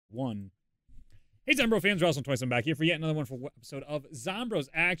1. Hey, Zombro fans, Russell Twice. I'm back here for yet another wonderful episode of Zombros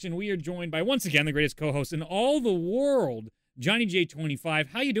Action. We are joined by, once again, the greatest co-host in all the world, Johnny J25.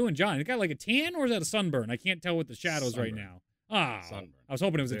 How you doing, John? You got like a tan, or is that a sunburn? I can't tell with the shadows right now. Sunburn. I was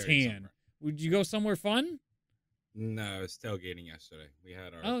hoping it was Very a tan. sunburn. Would you go somewhere fun? No, it was tailgating yesterday. We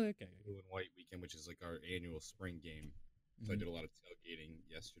had our blue and white weekend, which is like our annual spring game. So I did a lot of tailgating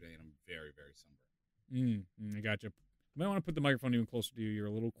yesterday, and I'm very, very sunburned. I gotcha. You might want to put the microphone even closer to you. You're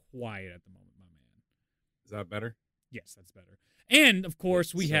a little quiet at the moment, my man. Is that better? Yes, that's better. And, of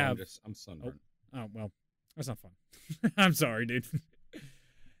course, we have... I'm sunburned. Oh, well, that's not fun. I'm sorry, dude.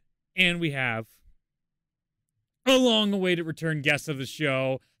 And we have a long-awaited return guest of the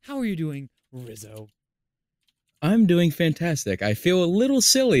show. How are you doing, Rizzo? I'm doing fantastic. I feel a little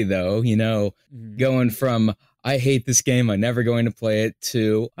silly, though, going from, I hate this game, I'm never going to play it,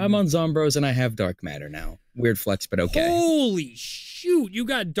 to, I'm on Zombros and I have Dark Matter now. Weird flex, but okay. Holy shoot, you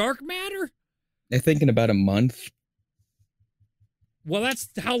got Dark Matter? I think in about a month. Well, that's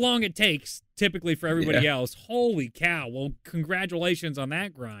how long it takes, typically, for everybody else. Holy cow. Well, congratulations on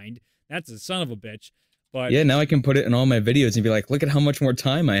that grind. That's a son of a bitch. But yeah, now I can put it in all my videos and be like, look at how much more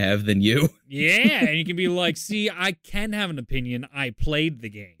time I have than you. Yeah, and you can be like, see, I can have an opinion. I played the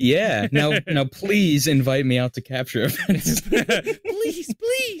game. Yeah, now please invite me out to capture events.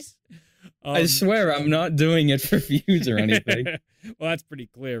 Please. I swear I'm not doing it for views or anything. Well, that's pretty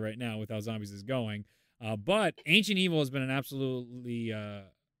clear right now with how Zombies is going. But Ancient Evil has been an absolutely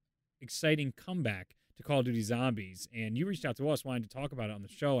exciting comeback to Call of Duty Zombies. And you reached out to us wanting to talk about it on the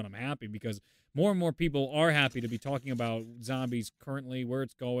show, and I'm happy because more and more people are happy to be talking about Zombies currently, where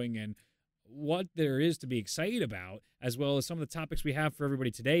it's going, and what there is to be excited about, as well as some of the topics we have for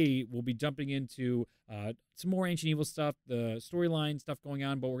everybody today. We'll be jumping into some more Ancient Evil stuff, the storyline stuff going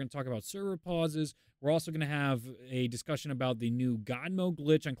on, but we're going to talk about server pauses. We're also going to have a discussion about the new God Mode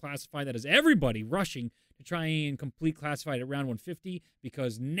glitch on Classified that is everybody rushing to try and complete Classified at round 150,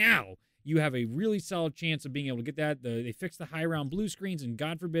 because now you have a really solid chance of being able to get that. They fixed the high round blue screens, and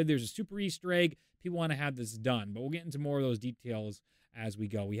God forbid there's a super Easter egg. People want to have this done, but we'll get into more of those details as we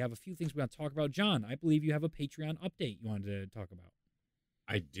go. We have a few things we want to talk about. John, I believe you have a Patreon update you wanted to talk about.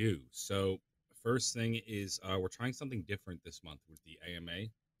 I do. So first thing is we're trying something different this month with the AMA.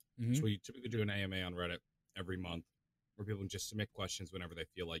 So we typically do an AMA on Reddit every month where people can just submit questions whenever they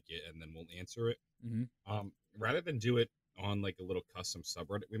feel like it, and then we'll answer it. Rather than do it on like a little custom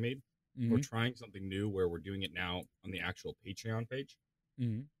subreddit we made, we're trying something new where we're doing it now on the actual Patreon page.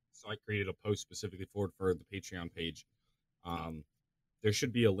 So I created a post specifically for the Patreon page. There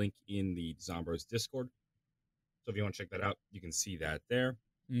should be a link in the Zombros Discord. So if you want to check that out, you can see that there.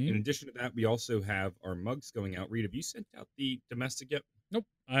 In addition to that, we also have our mugs going out. Reed, have you sent out the domestic yet? Nope.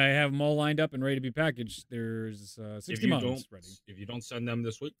 I have them all lined up and ready to be packaged. There's 60 mugs ready. If you don't send them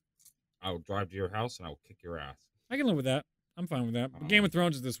this week, I will drive to your house and I will kick your ass. I can live with that. I'm fine with that. Game of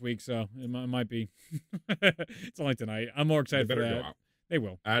Thrones is this week, so it might be. It's only tonight. I'm more excited for that. They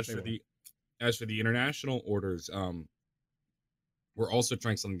will. As for the international orders, we're also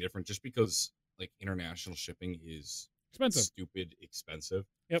trying something different, just because like international shipping is stupid expensive.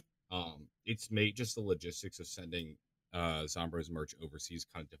 Yep. It's made just the logistics of sending Zombros merch overseas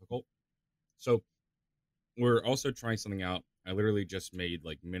kind of difficult. So we're also trying something out. I literally just made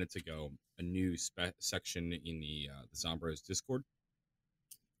like minutes ago a new section in the Zombros Discord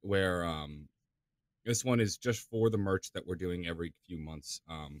where this one is just for the merch that we're doing every few months.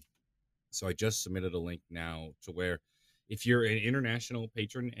 So I just submitted a link now to where if you're an international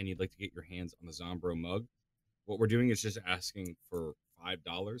patron and you'd like to get your hands on the Zombro mug, what we're doing is just asking for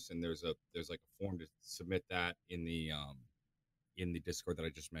 $5, and there's like a form to submit that in the Discord that I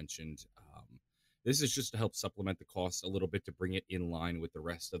just mentioned. This is just to help supplement the cost a little bit to bring it in line with the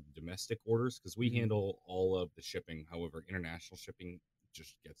rest of the domestic orders, because we handle all of the shipping. However, international shipping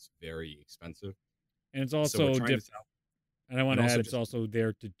just gets very expensive. And it's also and I want to add, it's also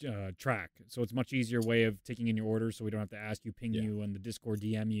there to track. So it's a much easier way of taking in your orders, so we don't have to ask you, ping you, and the Discord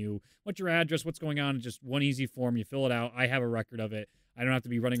DM you, what's your address, what's going on. It's just one easy form. You fill it out. I have a record of it. I don't have to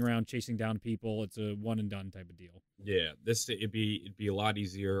be running around chasing down people. It's a one and done type of deal. Yeah, it'd be a lot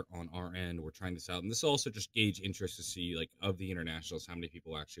easier on our end. We're trying this out, and this will also just gauge interest to see, like, of the internationals, how many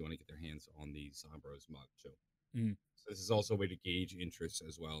people actually want to get their hands on the Zombros mug too. So this is also a way to gauge interest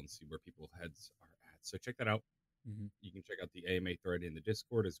as well and see where people's heads are at. So check that out. You can check out the AMA thread in the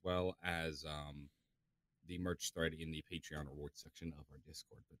Discord, as well as the merch thread in the Patreon rewards section of our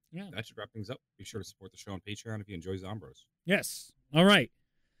Discord. But yeah, that should wrap things up. Be sure to support the show on Patreon if you enjoy Zombros. Yes. All right.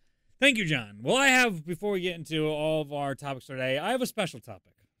 Thank you, John. Well, I have, before we get into all of our topics today, I have a special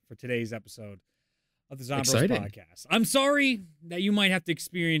topic for today's episode. of the Zombros Exciting. podcast. I'm sorry that you might have to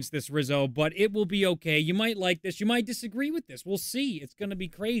experience this, Rizzo, but it will be okay. You might like this. You might disagree with this. We'll see. It's going to be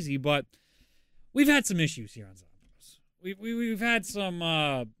crazy, but we've had some issues here on Zombros. We've had some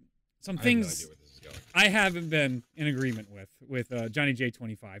things have no idea where this is going. I haven't been in agreement with Johnny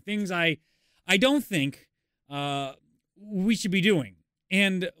J25. Things I don't think we should be doing.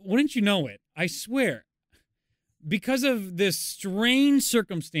 And wouldn't you know it, I swear, because of this strange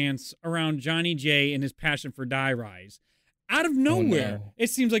circumstance around Johnny J and his passion for Die Rise, out of nowhere,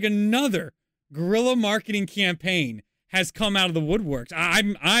 it seems like another guerrilla marketing campaign has come out of the woodworks.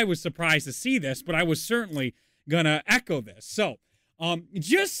 I was surprised to see this, but I was certainly gonna echo this. So,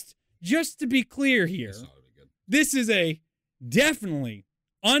 just to be clear here, this is a definitely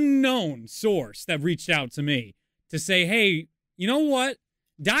unknown source that reached out to me to say, hey, you know what?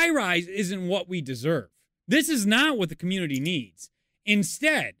 Die Rise isn't what we deserve. This is not what the community needs.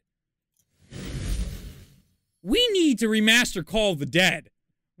 Instead, we need to remaster Call of the Dead.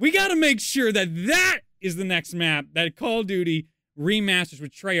 We got to make sure that that is the next map that Call of Duty remasters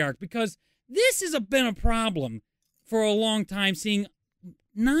with Treyarch, because this has been a problem for a long time, seeing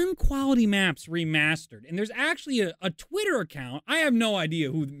non-quality maps remastered. And there's actually a Twitter account. I have no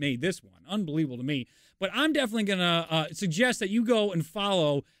idea who made this one. Unbelievable to me. But I'm definitely going to suggest that you go and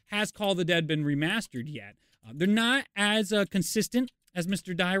follow Has Call of the Dead Been Remastered Yet? They're not as consistent as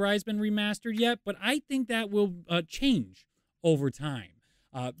Mr. Die Rise been remastered yet, but I think that will change over time.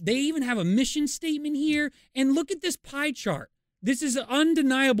 They even have a mission statement here. And look at this pie chart. This is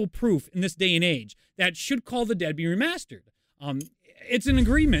undeniable proof in this day and age that should Call of the Dead be remastered. It's an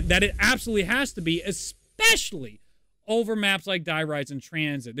agreement that it absolutely has to be, especially over maps like Die Rise and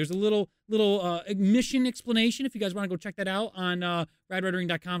Transit. There's a little mission explanation if you guys want to go check that out on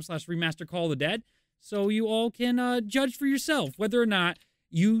radredring.com/remaster Call of the Dead, so you all can judge for yourself whether or not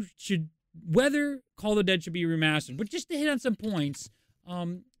whether Call of the Dead should be remastered. But just to hit on some points,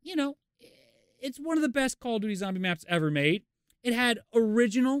 it's one of the best Call of Duty zombie maps ever made. It had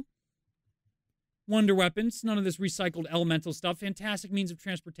original wonder weapons, none of this recycled elemental stuff, fantastic means of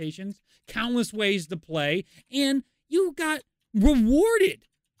transportation, countless ways to play, and you got rewarded.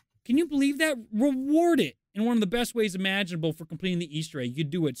 Can you believe that? Rewarded in one of the best ways imaginable for completing the Easter egg. You could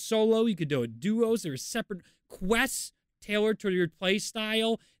do it solo, you could do it duos, there are separate quests tailored to your play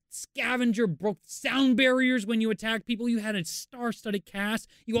style. Scavenger broke sound barriers when you attacked people. You had a star-studded cast.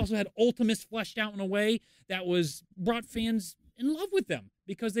 You also had Ultimus fleshed out in a way that brought fans in love with them,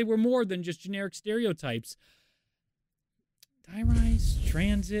 because they were more than just generic stereotypes. Die Rise,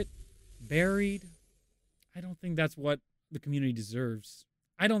 Transit, Buried. I don't think that's what the community deserves.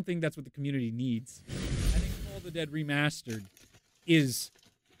 I don't think that's what the community needs. I think Call of the Dead Remastered is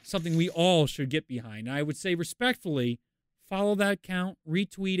something we all should get behind. I would say respectfully, follow that account,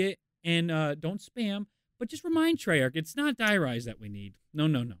 retweet it, and don't spam, but just remind Treyarch, it's not Die Rise that we need.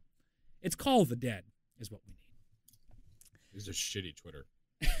 No. It's Call of the Dead is what we need. This is a shitty Twitter.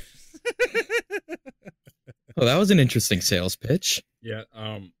 Well, that was an interesting sales pitch. Yeah.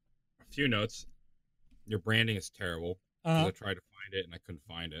 A few notes. Your branding is terrible. I tried to find it and I couldn't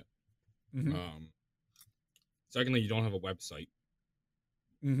find it. Mm-hmm. Secondly, you don't have a website.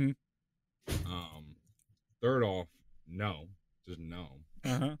 Mm-hmm. Third off, no. Just no.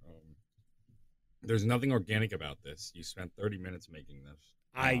 Uh-huh. There's nothing organic about this. You spent 30 minutes making this.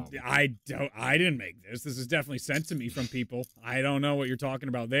 I didn't make this. This is definitely sent to me from people. I don't know what you're talking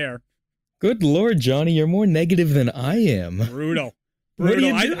about there. Good Lord, Johnny, you're more negative than I am. Brutal. What are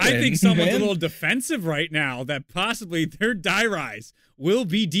you I doing, think someone's man? a little defensive right now that possibly their Die Rise will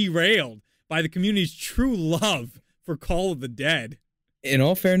be derailed by the community's true love for Call of the Dead. In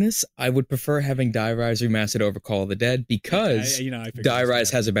all fairness, I would prefer having Die Rise remastered over Call of the Dead because I figured Die Rise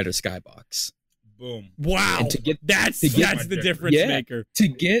that. has a better skybox. Boom. Wow. And to get- that's to get- the difference maker. To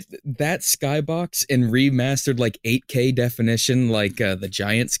get that skybox in remastered like 8K definition, like the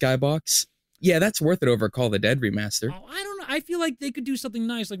giant skybox, yeah, that's worth it over Call of the Dead remaster. Oh, I don't know. I feel like they could do something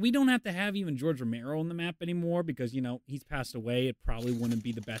nice. Like, we don't have to have even George Romero on the map anymore because, he's passed away. It probably wouldn't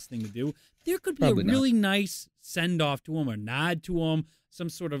be the best thing to do. There could be Probably a really nice send-off to him or nod to him, some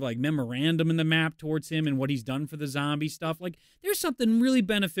sort of, memorandum in the map towards him and what he's done for the zombie stuff. Like, there's something really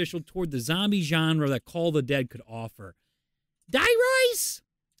beneficial toward the zombie genre that Call of the Dead could offer. Die Rise!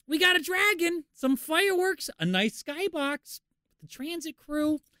 We got a dragon, some fireworks, a nice skybox, the transit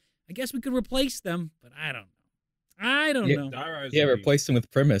crew. I guess we could replace them, but I don't know. I don't know. Yeah, replace them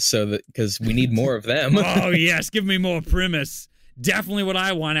with Primus because we need more of them. Oh, yes. Give me more Primus. Definitely what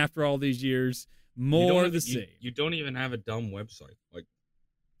I want after all these years. More of the same. You don't even have a dumb website. Like,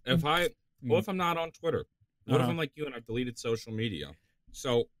 what if I'm not on Twitter? What if I'm like you and I've deleted social media?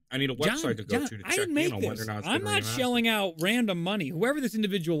 So I need a website to go John, to I check didn't make in on whether this. or not it's I'm been not remastered. shelling out random money. Whoever this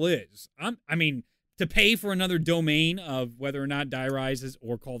individual is, I mean, to pay for another domain of whether or not Die Rises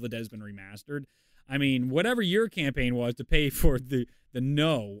or Call of the Dead has been remastered. I mean, whatever your campaign was to pay for the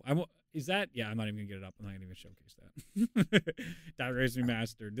no. Is that? Yeah, I'm not even gonna get it up. I'm not even gonna showcase that. Die Rise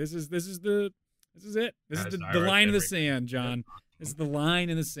remastered. This is it. This is the line in the sand, John. This is the line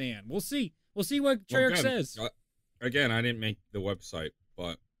in the sand. We'll see. We'll see what Treyarch says. Again, I didn't make the website,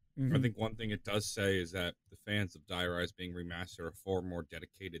 but I think one thing it does say is that the fans of Die Rise being remastered are far more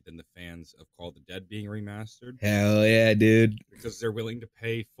dedicated than the fans of Call of the Dead being remastered. Hell yeah, dude. Because they're willing to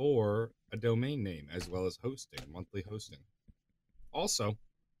pay for a domain name as well as hosting, monthly hosting. Also,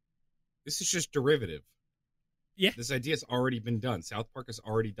 this is just derivative. Yeah. This idea's already been done. South Park has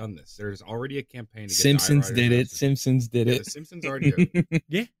already done this. There's already a campaign to get Simpsons Die Rise did it. remastered. Simpsons did Yeah, it. The Simpsons already did it.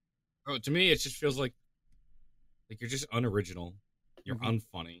 Yeah. Oh, to me, it just feels like you're just unoriginal. You're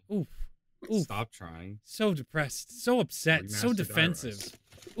unfunny. Oof. Stop trying. So depressed. So upset. So defensive.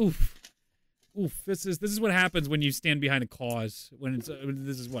 Oof. Oof. This is what happens when you stand behind a cause. When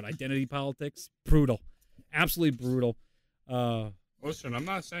this is what, identity politics. Brutal. Absolutely brutal. Listen, I'm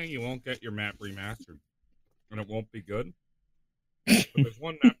not saying you won't get your map remastered, and it won't be good. But there's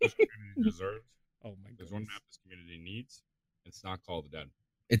one map this community deserves. Oh my god. There's one map this community needs. It's not Call of the Dead.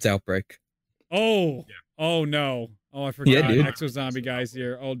 It's Outbreak. Oh. Yeah. Oh no. Oh, I forgot. Yeah, dude. Exo Zombie guys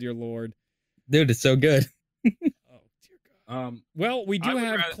here. Oh dear lord. Dude, it's so good. Oh dear god. Well, we do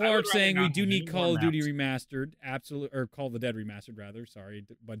have Clark saying we do need Call of Duty remastered, or Call of the Dead remastered rather. Sorry,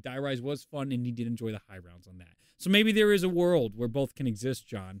 but Die Rise was fun, and he did enjoy the high rounds on that. So maybe there is a world where both can exist,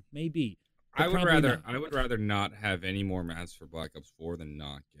 John. Maybe. I would rather not have any more maps for Black Ops 4 than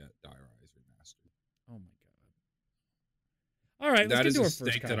not get Die Rise remastered. Oh my god. All right, let's get to our first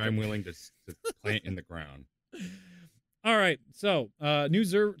stake that I'm willing to plant in the ground. All right, so new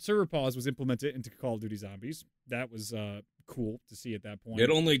server pause was implemented into Call of Duty Zombies. That was cool to see at that point. It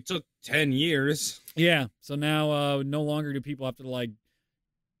only took 10 years. Yeah, so now no longer do people have to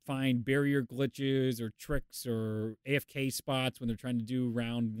find barrier glitches or tricks or AFK spots when they're trying to do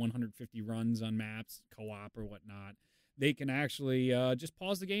around 150 runs on maps, co-op or whatnot. They can actually just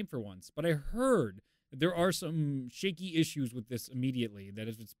pause the game for once. But I heard that there are some shaky issues with this immediately, that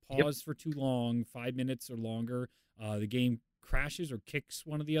if it's paused for too long, 5 minutes or longer, the game crashes or kicks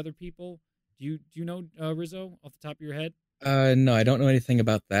one of the other people. Do you know, Rizzo, off the top of your head? No, I don't know anything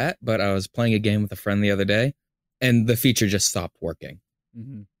about that, but I was playing a game with a friend the other day, and the feature just stopped working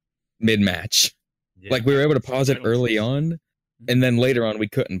mid-match. Yeah, we were able to pause it early on, and then later on we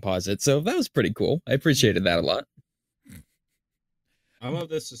couldn't pause it, so that was pretty cool. I appreciated that a lot. I love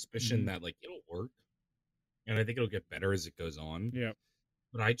the suspicion that it'll work, and I think it'll get better as it goes on. Yeah,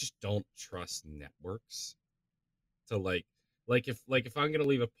 but I just don't trust networks to if I'm gonna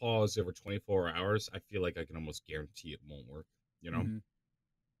leave a pause over 24 hours, I feel like I can almost guarantee it won't work. You know,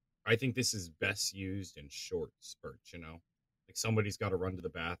 I think this is best used in short spurts. You know, somebody's got to run to the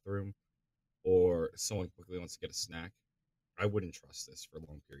bathroom, or someone quickly wants to get a snack. I wouldn't trust this for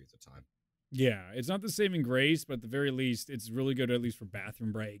long periods of time. Yeah, it's not the saving grace, but at the very least, it's really good, at least for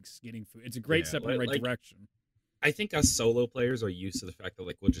bathroom breaks, getting food. It's a great step in the right direction. I think us solo players are used to the fact that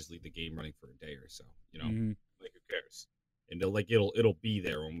we'll just leave the game running for a day or so. You know, who cares? And it'll be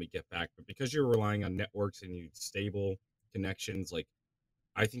there when we get back. But because you're relying on networks and you need stable connections,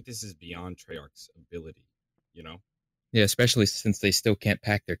 I think this is beyond Treyarch's ability. You know. Yeah, especially since they still can't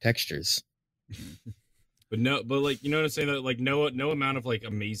pack their textures. But you know what I'm saying? That no amount of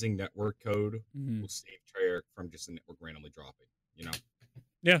amazing network code will save Treyarch from just the network randomly dropping. You know?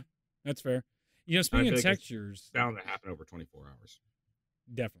 Yeah, that's fair. You know, speaking of textures, it's bound to happen over 24 hours.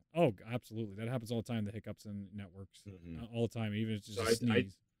 Definitely. Oh, absolutely. That happens all the time. The hiccups in networks all the time. Even if it's just a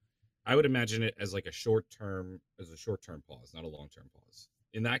sneeze. I would imagine it as a short term pause, not a long term pause.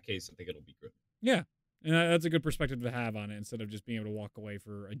 In that case, I think it'll be good. Yeah. And that's a good perspective to have on it instead of just being able to walk away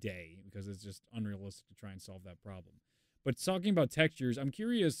for a day, because it's just unrealistic to try and solve that problem. But talking about textures, I'm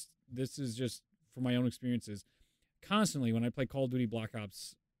curious, this is just from my own experiences, constantly when I play Call of Duty Black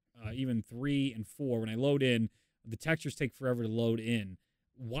Ops, even 3 and 4, when I load in, the textures take forever to load in.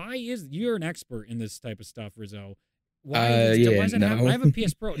 You're an expert in this type of stuff, Rizzo. Why does it happen? I have a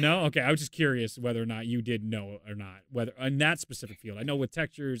PS Pro. No? Okay, I was just curious whether or not you did know or not, whether in that specific field. I know with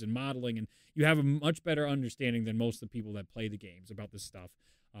textures and modeling, and you have a much better understanding than most of the people that play the games about this stuff.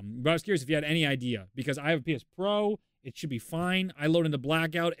 But I was curious if you had any idea, because I have a PS Pro. It should be fine. I load into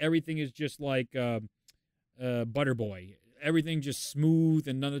Blackout. Everything is just like Butterboy. Everything just smooth,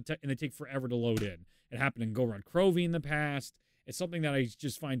 and and they take forever to load in. It happened in Go Run Crovey in the past. It's something that I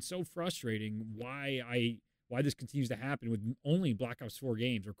just find so frustrating. Why why this continues to happen with only Black Ops 4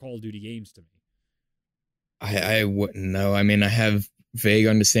 games or Call of Duty games to me. I wouldn't know. I mean, I have vague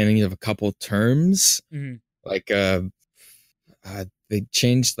understanding of a couple terms. Mm-hmm. Like, they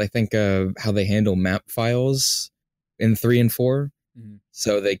changed, I think, how they handle map files in 3 and 4. Mm-hmm.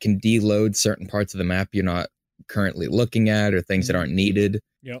 So they can deload certain parts of the map you're not currently looking at or things that aren't needed.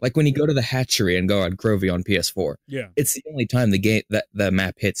 Yep. Like when you go to the hatchery and go on Grovey on PS4. Yeah. It's the only time the game that the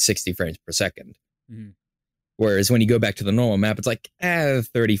map hits 60 frames per second. Mm-hmm. Whereas when you go back to the normal map, it's like,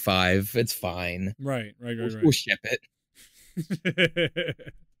 35. It's fine. Right. We'll ship it.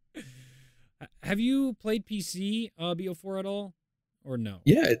 Have you played PC BO4 at all? Or no?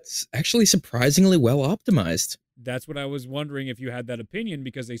 Yeah, it's actually surprisingly well optimized. That's what I was wondering if you had that opinion,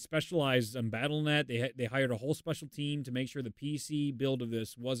 because they specialized on BattleNet. They hired a whole special team to make sure the PC build of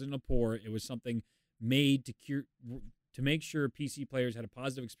this wasn't a port. It was something made to make sure PC players had a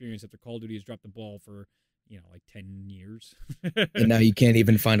positive experience after Call of Duty has dropped the ball for, like 10 years. And now you can't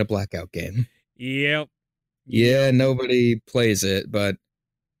even find a Blackout game. Yep. Yeah, nobody plays it, but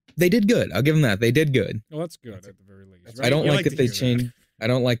they did good. I'll give them that. They did good. Well, that's good at the very least. Right? I don't like that they changed. I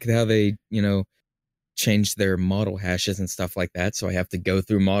don't like how they, changed their model hashes and stuff like that. So I have to go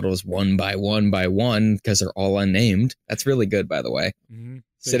through models one by one because they're all unnamed. That's really good, by the way. Mm-hmm.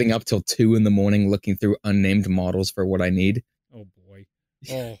 Sitting up till 2 a.m. looking through unnamed models for what I need. Oh boy.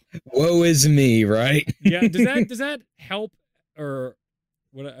 Oh. Woe is me, right? Yeah. Does that help, or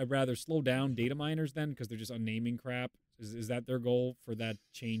would I rather slow down data miners then, because they're just unnaming crap? Is that their goal for that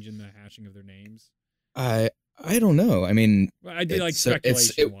change in the hashing of their names? I don't know. I mean, I did like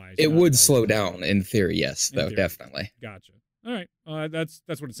speculation wise. It would slow down in theory, yes, though, definitely. Gotcha. All right. That's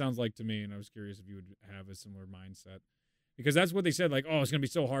what it sounds like to me, and I was curious if you would have a similar mindset, because that's what they said. Like, it's going to be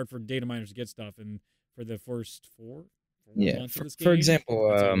so hard for data miners to get stuff, and for the first four months of this game. For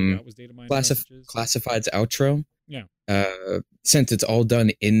example, Classified's outro. Yeah. Since it's all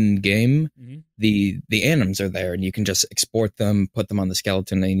done in game, mm-hmm. the anims are there, and you can just export them, put them on the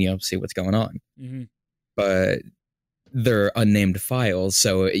skeleton, and see what's going on. Mm-hmm. But they're unnamed files,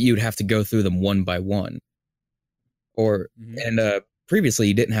 so you'd have to go through them one by one. And previously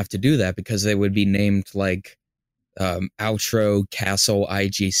you didn't have to do that because they would be named like outro, castle,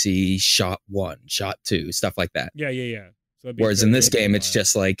 IGC, shot 1, shot 2, stuff like that. Yeah. So whereas in this game, it's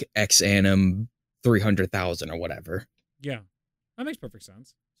just like X anim 300,000 or whatever. Yeah, that makes perfect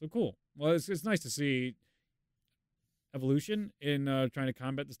sense. So cool. Well, it's nice to see evolution in trying to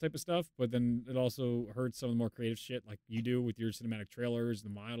combat this type of stuff, but then it also hurts some of the more creative shit like you do with your cinematic trailers, the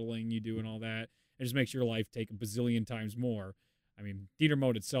modeling you do, and all that. It just makes your life take a bazillion times more. I mean, theater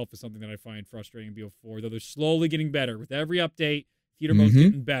mode itself is something that I find frustrating in BO4, though they're slowly getting better. With every update, theater mode's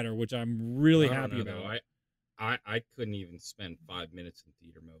getting better, which I'm really happy about. I couldn't even spend 5 minutes in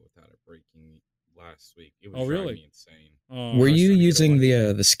theater mode without it breaking last week. It was driving me insane. Were you using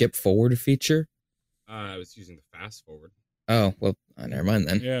the skip forward feature? I was using the fast forward. Oh, well, never mind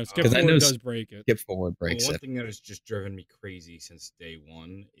then. Yeah, skip forward does break it. Skip forward breaks one thing that has just driven me crazy since day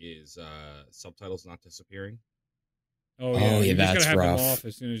one is subtitles not disappearing. Oh yeah, you that's just gotta have rough. them off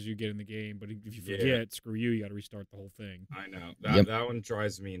as soon as you get in the game. But if you forget, screw you. You got to restart the whole thing. I know that one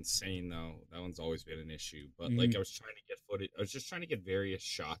drives me insane though. That one's always been an issue. But like I was trying to get footage. I was just trying to get various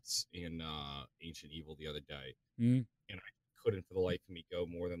shots in Ancient Evil the other day, and I couldn't for the life of me go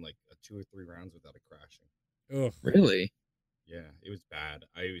more than like 2 or 3 rounds without it crashing. Ugh. Really? Yeah, it was bad.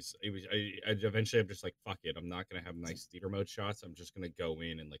 I eventually I'm just like, fuck it. I'm not gonna have nice theater mode shots. I'm just gonna go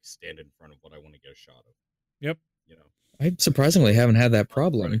in and like stand in front of what I want to get a shot of. Yep. I surprisingly haven't had that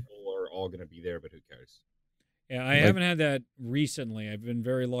problem. People are all gonna be there, but who cares? Yeah, I haven't had that recently. I've been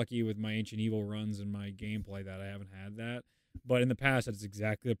very lucky with my Ancient Evil runs and my gameplay that I haven't had that. But in the past, that's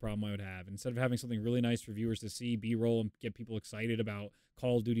exactly the problem I would have. Instead of having something really nice for viewers to see, B-roll, and get people excited about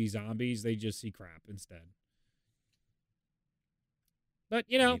Call of Duty Zombies, they just see crap instead. But,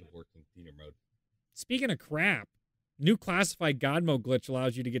 Working theater mode. Speaking of crap, new classified God mode glitch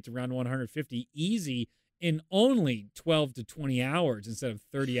allows you to get to round 150 easy in only 12 to 20 hours instead of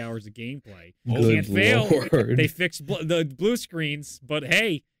 30 hours of gameplay. Good Can't fail. Lord. They fixed the blue screens, but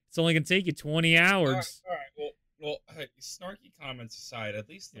hey, it's only going to take you 20 hours. All right. Well, hey, snarky comments aside, at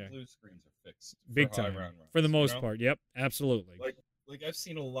least the blue screens are fixed. Big time. For the most part. Yep, absolutely. Like I've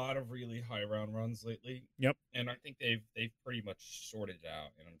seen a lot of really high round runs lately. Yep. And I think they've pretty much sorted it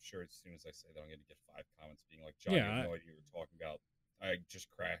out. And I'm sure as soon as I say that, I'm going to get 5 comments being like, John, you have no idea what you're talking about. I just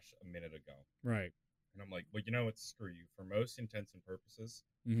crashed a minute ago. Right. And I'm like, well, you know what? Screw you. For most intents and purposes.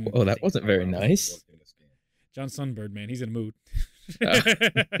 Oh, that wasn't very nice. John Sunbird, man, he's in a mood.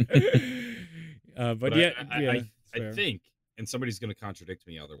 But yeah, I think and somebody's going to contradict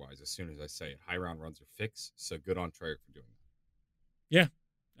me otherwise as soon as I say it. High round runs are fixed, so good on Treyarch for doing that. Yeah.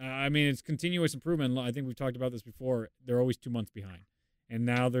 I mean, it's continuous improvement. I think we've talked about this before. They're always 2 months behind, and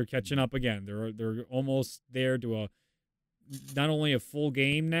now they're catching up again. They're almost there to a not only a full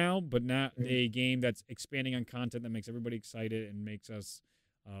game now, but not a game that's expanding on content that makes everybody excited and makes us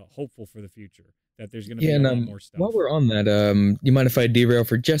hopeful for the future. That there's going to be a lot more stuff. While we're on that, you mind if I derail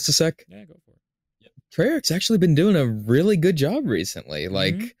for just a sec? Yeah, go for it. Yep. Treyarch's actually been doing a really good job recently.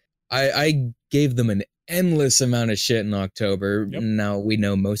 Like, I gave them an endless amount of shit in October. Yep. Now we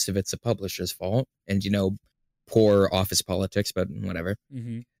know most of it's a publisher's fault, and poor office politics, but whatever.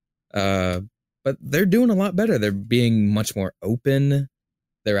 But they're doing a lot better. They're being much more open.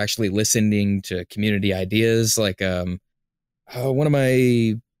 They're actually listening to community ideas. Like, one of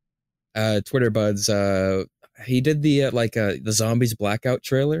my Twitter buds, he did the Zombies Blackout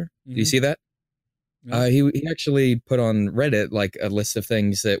trailer. Do you see that? No. He actually put on Reddit like a list of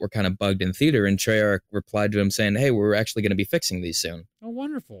things that were kind of bugged in theater, and Treyarch replied to him saying, "Hey, we're actually going to be fixing these soon." Oh,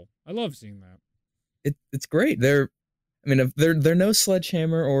 wonderful! I love seeing that. It's great. They're no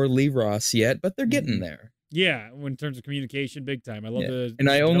Sledgehammer or Lee Ross yet, but they're getting there. Yeah, in terms of communication, big time. I love and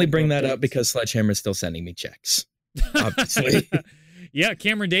I only bring that up because Sledgehammer's still sending me checks. Obviously. Yeah,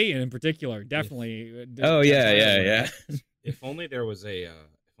 Cameron Dayton in particular, definitely. Yeah. If only there was a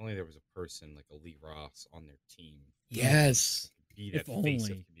person like a Lee Ross on their team. Yes. Be that face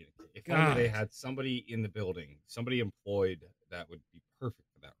of communication. If only they had somebody in the building, somebody employed that would be perfect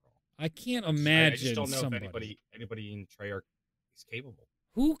for that role. I can't imagine. I just don't know if anybody in Treyarch is capable.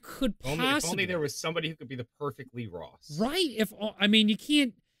 Who could possibly? If only there was somebody who could be the perfect Lee Ross. Right. You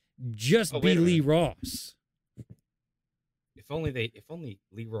can't just be Lee Ross. If only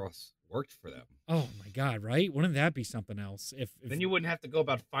Lee Ross worked for them. Oh my God! Right? Wouldn't that be something else? If then you wouldn't have to go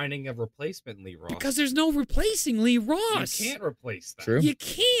about finding a replacement Lee Ross. Because there's no replacing Lee Ross. You can't replace that. True. You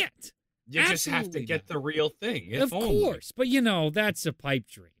can't. You just have to get the real thing. Of course, but that's a pipe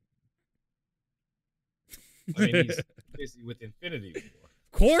dream. I mean, he's busy with Infinity War.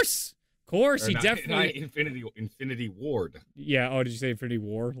 Of course. He definitely Infinity Ward. Yeah. Oh, did you say Infinity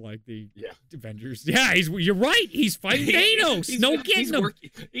War? Like the Avengers? Yeah. You're right. He's fighting Thanos. He's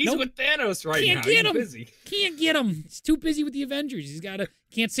with Thanos right now. Can't get him. He's too busy with the Avengers.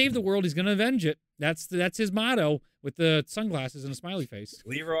 Can't save the world. He's gonna avenge it. That's his motto with the sunglasses and a smiley face.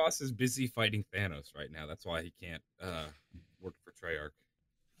 Lee Ross is busy fighting Thanos right now. That's why he can't work for Treyarch.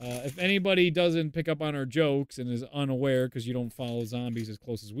 If anybody doesn't pick up on our jokes and is unaware because you don't follow zombies as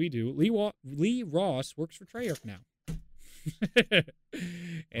close as we do, Lee Ross works for Treyarch now.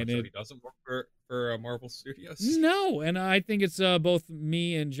 And so he doesn't work for Marvel Studios? No, and I think it's both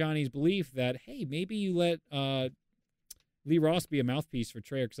me and Johnny's belief that, hey, maybe you let Lee Ross be a mouthpiece for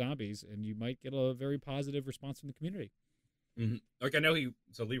Treyarch Zombies, and you might get a very positive response from the community. Mm-hmm. Like, I know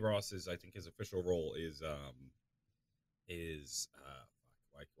Lee Ross I think his official role is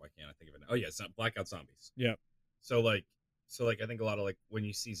why can't I think of it now? Oh yeah, it's Blackout Zombies. Yeah. So I think a lot of when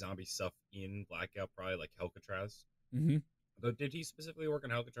you see zombie stuff in Blackout, probably like Alcatraz. Mm-hmm. Though, did he specifically work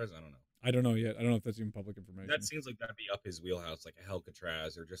on Alcatraz? I don't know. I don't know yet. I don't know if that's even public information. That seems like that'd be up his wheelhouse, like a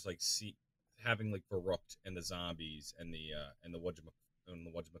Alcatraz, or just having like Verrückt and the zombies and the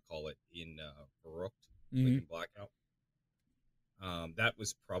whatchamacallit in Verrückt, like in Blackout. That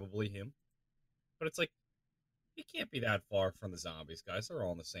was probably him, but it's like, you can't be that far from the zombies, guys. They're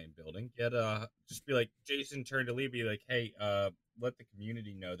all in the same building. Just be like, Jason turned to Lee, be like, hey, let the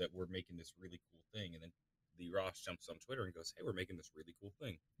community know that we're making this really cool thing. And then Lee Ross jumps on Twitter and goes, hey, we're making this really cool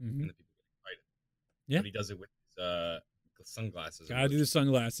thing. And then people get excited. Yeah. But he does it with his sunglasses. Gotta do the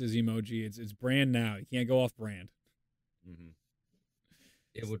sunglasses emoji. It's brand now. You can't go off brand. Mm-hmm.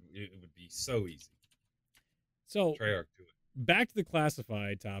 It would be so easy. So, Treyarch, do it. Back to the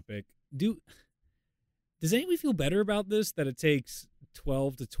classified topic. Does anybody feel better about this, that it takes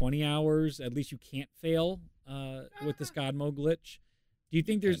 12 to 20 hours? At least you can't fail with this God mode glitch. Do you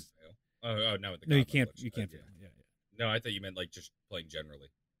think there's... Oh, no, with the no, God you can't. glitch. You can't fail. Yeah. No, I thought you meant like just playing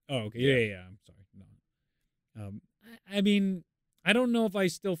generally. Oh, okay. Yeah. I'm sorry. No. I mean, I don't know if I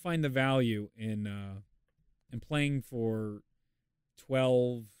still find the value in playing for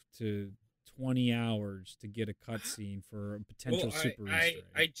 12 to 20 hours to get a cutscene for a potential super Easter egg.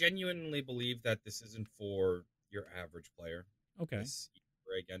 I genuinely believe that this isn't for your average player. Okay. This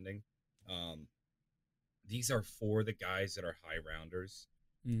Easter egg ending. These are for the guys that are high rounders.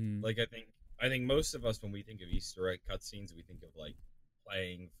 Mm-hmm. Like, I think most of us, when we think of Easter egg cutscenes, we think of like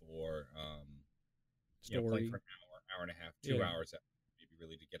playing for playing for an hour and a half, 2 hours, maybe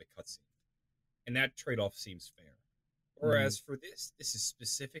really to get a cutscene. And that trade-off seems fair. Whereas for this is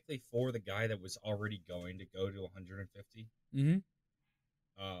specifically for the guy that was already going to go to 150. Mm-hmm.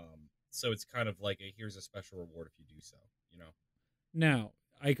 So it's kind of like here's a special reward if you do so, you know. Now,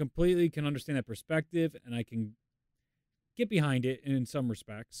 I completely can understand that perspective, and I can get behind it in some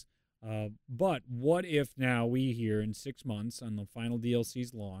respects. But what if now we hear in 6 months on the final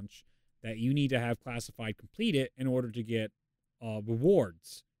DLC's launch that you need to have classified completed in order to get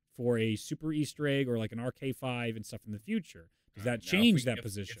rewards for a super Easter egg or like an RK5 and stuff in the future? Does that change that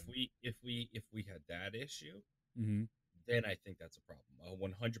position? If we had that issue, mm-hmm. then I think that's a problem.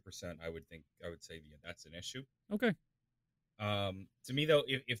 100%, I would say that's an issue. Okay. To me though,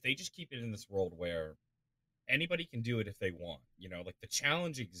 if they just keep it in this world where anybody can do it if they want, you know, like the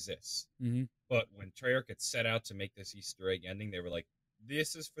challenge exists. Mm-hmm. But when Treyarch had set out to make this Easter egg ending, they were like,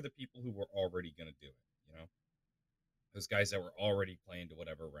 this is for the people who were already going to do it, you know? Those guys that were already playing to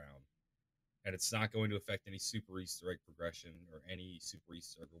whatever round. And it's not going to affect any super Easter egg progression or any super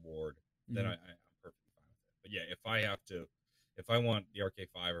Easter egg reward, then I'm perfectly fine with it. But yeah, if I want the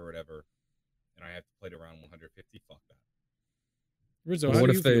RK5 or whatever, and I have to play to around 150, fuck that. Rizzo, how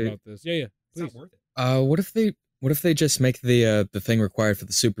do you feel about this? Yeah, please. It's not worth it. What if they just make the thing required for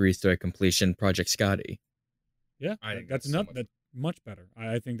the super Easter egg completion Project Scotty? Yeah, that's much better.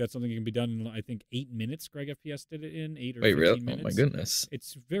 I think that's something that can be done in, I think, 8 minutes. Greg FPS did it in 8 or 15 really? minutes. Oh my goodness!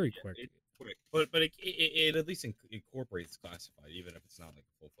 It's very quick. Quick, but it at least incorporates classified, even if it's not like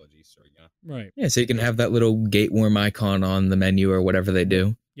a full-fledged Easter egg. Yeah. Right. Yeah, so you can have that little gate worm icon on the menu or whatever they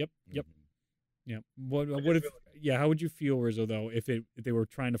do. Yep. What if? Yeah, how would you feel, Rizzo, though, if they were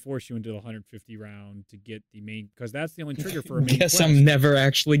trying to force you into the 150 round to get the main? Because that's the only trigger for a main Guess quest. I'm never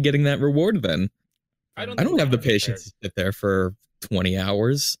actually getting that reward then. I don't have the patience to sit there for 20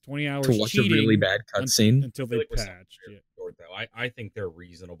 hours. 20 hours to watch a really bad cutscene until they patched. I think they're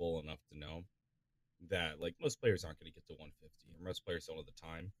reasonable enough to know that like most players aren't going to get to 150, or most players don't have the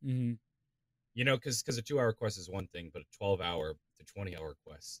time. Mm-hmm. You know, because a 2-hour quest is one thing, but a 12-hour to 20-hour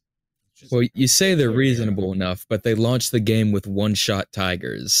quest. Well, you say they're reasonable enough, but they launched the game with one-shot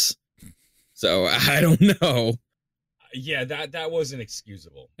tigers, so I don't know. Yeah, that wasn't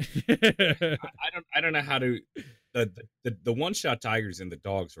excusable. I don't know how to. The one-shot tigers and the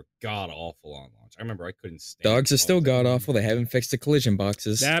dogs were god awful on launch. I remember I couldn't stand. Dogs are still god awful. They haven't fixed the collision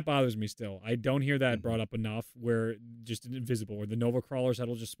boxes. That bothers me still. I don't hear that brought up enough. Where just invisible, or the Nova crawlers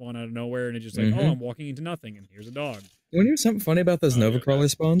that'll just spawn out of nowhere, and it's just like, oh, I'm walking into nothing, and here's a dog. You want to hear something funny about those Nova crawler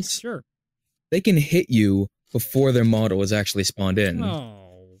spawns? Sure. They can hit you before their model is actually spawned in.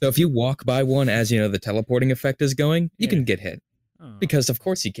 Oh. So if you walk by one as you know the teleporting effect is going, you can get hit. Oh. Because of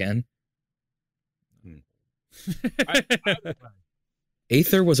course you can.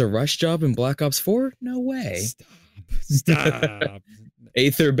 Aether was a rush job in Black Ops 4? No way. Stop.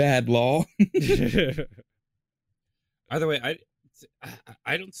 Aether bad law. Either way,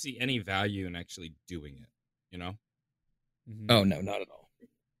 I don't see any value in actually doing it, you know? Mm-hmm. Oh, no, not at all.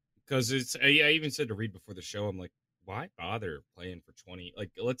 Because I even said to Reed before the show, I'm like, why bother playing for 20?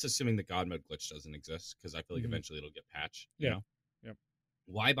 Like, let's assuming the God mode glitch doesn't exist, because I feel like eventually it'll get patched, you know? Yep.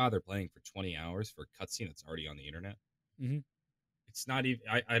 Why bother playing for 20 hours for a cutscene that's already on the internet? Mm-hmm. It's not even.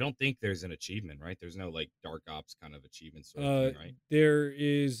 I don't think there's an achievement, right? There's no like Dark Ops kind of achievement sort of thing, right? There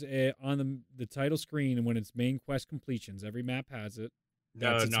is on the title screen, and when it's main quest completions, every map has it.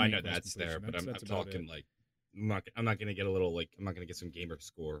 No, I know that's there, but I'm talking like I'm not gonna get a little like I'm not gonna get some gamer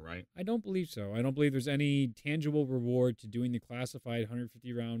score, right? I don't believe so. I don't believe there's any tangible reward to doing the classified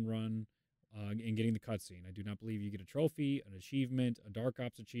 150 round run and getting the cutscene. I do not believe you get a trophy, an achievement, a Dark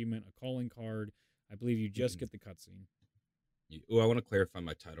Ops achievement, a calling card. I believe you just get the cutscene. I want to clarify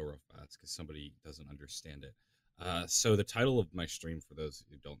my title real fast because somebody doesn't understand it. So the title of my stream, for those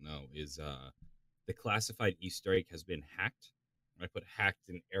who don't know, is the classified Easter egg has been hacked. I put hacked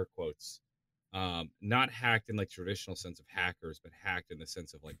in air quotes. Not hacked in like traditional sense of hackers, but hacked in the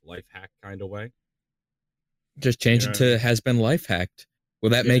sense of like life hack kind of way. Just change it to has been life hacked.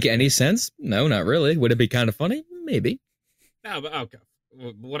 Will that make any sense? No, not really. Would it be kind of funny? Maybe. No, but okay.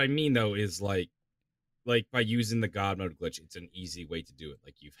 What I mean though is like by using the God mode glitch, it's an easy way to do it.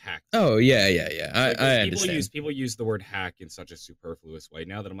 Like you've hacked. Oh yeah. I understand. People use the word hack in such a superfluous way.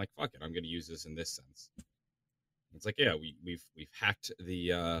 Now that I'm like, fuck it, I'm going to use this in this sense. It's like, yeah, we've hacked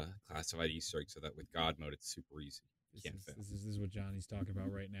the classified Easter egg so that with God mode it's super easy. This is what Johnny's talking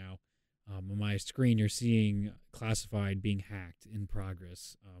about right now. On my screen, you're seeing classified being hacked in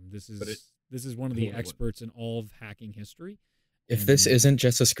progress. This is one of the experts in all of hacking history. If this isn't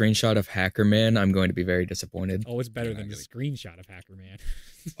just a screenshot of Hacker Man, I'm going to be very disappointed. Oh, it's better than the screenshot of Hacker Man.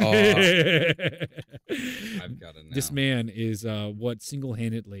 I've got it now. This man is what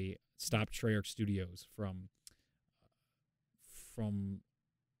single-handedly stopped Treyarch Studios from from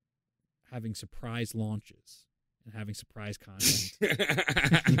having surprise launches and having surprise content.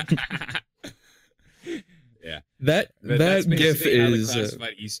 Yeah, That that's GIF basically how the is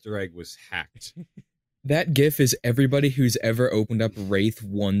classified Easter egg was hacked. that GIF is everybody who's ever opened up Wraith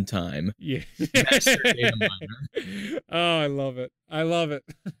one time. Yeah. Master data miner. Oh, I love it. I love it.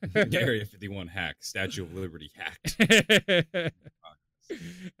 Area 51 hack, Statue of Liberty hacked.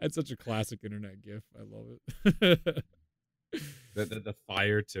 That's such a classic internet GIF. I love it. The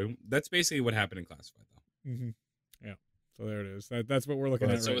fire too. That's basically what happened in classified though. Mm-hmm. Yeah. So there it is. That's what we're looking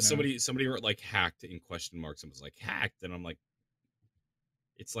at. So right somebody wrote like hacked in question marks and was like hacked, and I'm like,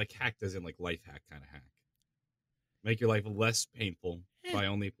 it's like hacked as in like life hack kind of hack. Make your life less painful by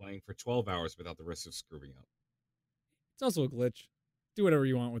only playing for 12 hours without the risk of screwing up. It's also a glitch. Do whatever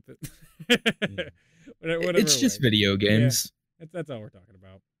you want with it. Whatever It's just video games. Yeah, that's all we're talking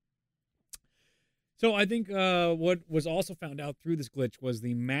about. So I think what was also found out through this glitch was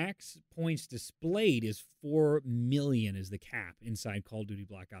the max points displayed is 4 million is the cap inside Call of Duty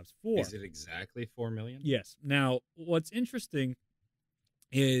Black Ops 4. Is it exactly 4 million? Yes. Now, what's interesting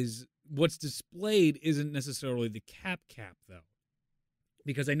is what's displayed isn't necessarily the cap, though.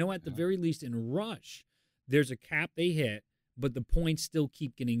 Because I know at the very least in Rush, there's a cap they hit, but the points still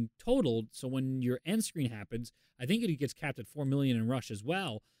keep getting totaled. So when your end screen happens, I think it gets capped at 4 million in Rush as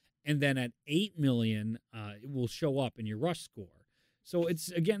well. And then at 8 million, it will show up in your Rush score. So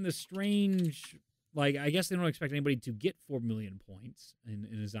it's, again, the strange, like, I guess they don't expect anybody to get 4 million points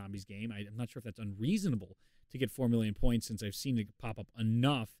in a Zombies game. I'm not sure if that's unreasonable to get 4 million points, since I've seen it pop up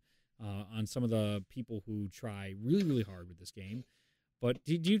enough on some of the people who try really, really hard with this game. But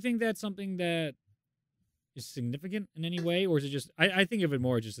do you think that's something that is significant in any way? Or is it just, I think of it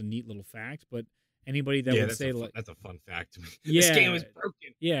more as just a neat little fact, but anybody that would say that's a fun fact to me. Yeah, this game is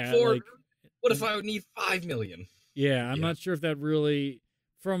broken. Yeah. What if I would need 5 million? Yeah, I'm not sure if that really,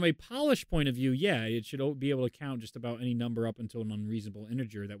 from a polish point of view, yeah, it should be able to count just about any number up until an unreasonable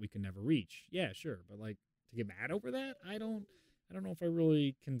integer that we can never reach. Yeah, sure. But like to get mad over that, I don't know if I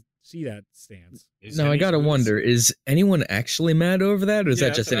really can see that stance. No, I gotta wonder, is anyone actually mad over that, or is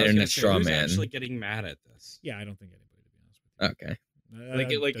that just an internet straw man? Who's actually getting mad at this? Yeah, I don't think anybody, to be honest with you. Okay.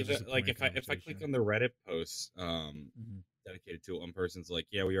 If I click on the Reddit post dedicated to it, one person's like,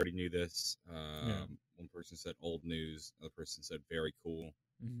 yeah, we already knew this. One person said old news. Another person said very cool.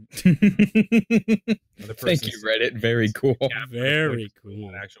 Thank you, Reddit. Very cool. Yeah, very cool.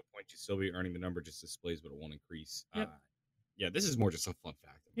 At actual point, you still be earning the number just displays, but it won't increase. Yeah, this is more just a fun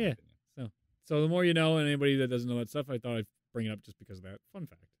fact. Yeah. So the more you know, and anybody that doesn't know that stuff, I thought I'd bring it up just because of that fun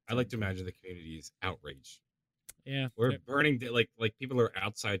fact. I like to imagine the community is outraged. Yeah, we're burning like people are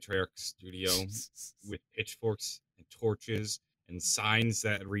outside Treyarch's studio with pitchforks and torches and signs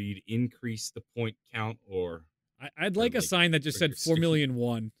that read "increase the point count" or. I'd like a sign that just said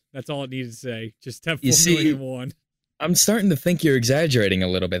 4,000,001. That's all it needed to say. Just have 4,000,001. I'm starting to think you're exaggerating a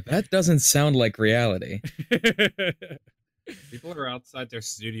little bit. That doesn't sound like reality. People are outside their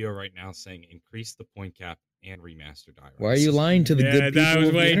studio right now saying "increase the point cap" and "remaster diary." Why are you lying to the good people? I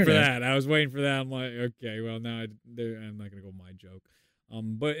was waiting for that. I'm like, okay, well now I'm not gonna go with my joke.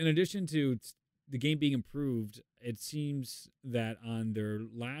 But in addition to the game being improved, it seems that on their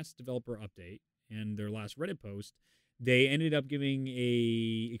last developer update and their last Reddit post, they ended up giving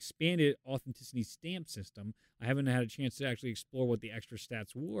a expanded authenticity stamp system. I haven't had a chance to actually explore what the extra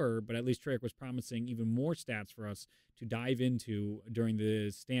stats were, but at least Treyarch was promising even more stats for us to dive into during the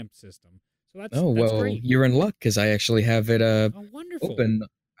stamp system. So that's great. You're in luck because I actually have it wonderful. Open.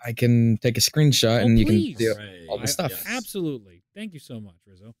 I can take a screenshot and you can see all the stuff. Yes. Absolutely. Thank you so much,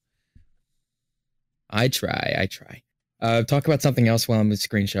 Rizzo. I try. Talk about something else while I'm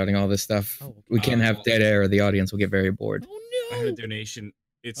screenshotting all this stuff. Oh, okay. We can't have dead air or the audience will get very bored. Oh, no. I had a donation.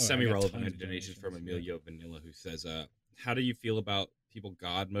 It's semi-relevant. I had a donation from Emilio Vanilla who says, how do you feel about people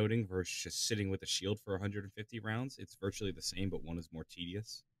god moding versus just sitting with a shield for 150 rounds? It's virtually the same, but one is more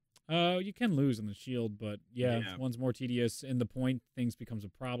tedious. You can lose on the shield, but one's more tedious. In the point, things becomes a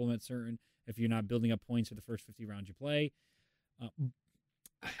problem at certain if you're not building up points for the first 50 rounds you play.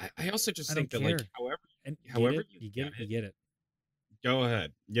 I also just think that, like, however you get it. Go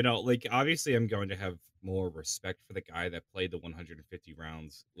ahead. Like, obviously, I'm going to have more respect for the guy that played the 150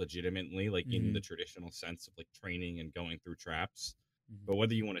 rounds legitimately, like in the traditional sense of like training and going through traps. But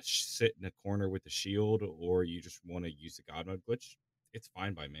whether you want to sit in a corner with the shield or you just want to use the God mode glitch, it's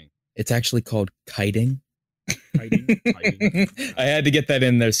fine by me. It's actually called kiting. Kiting. I had to get that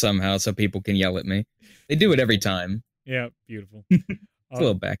in there somehow so people can yell at me. They do it every time. Yeah, beautiful. It's a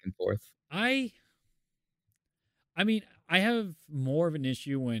little back and forth. I mean, I have more of an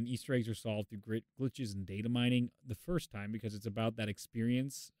issue when Easter eggs are solved through glitches and data mining the first time because it's about that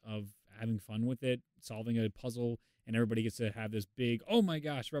experience of having fun with it, solving a puzzle, and everybody gets to have this big, oh my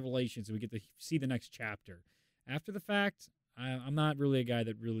gosh, revelation. So we get to see the next chapter. After the fact, I'm not really a guy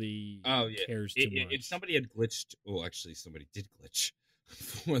that really Oh yeah, cares too if much. somebody had glitched, well, actually, somebody did glitch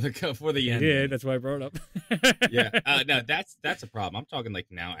for the They did. ending. That's why I brought it up. Yeah, no, that's a problem. I'm talking like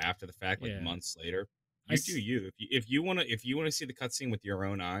now after the fact, like Yeah. months later. I You do you. If you wanna see the cutscene with your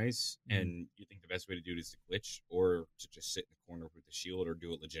own eyes, Mhm. and you think the best way to do it is to glitch or to just sit in the corner with the shield or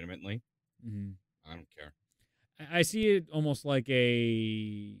do it legitimately, Mhm. I don't care. I see it almost like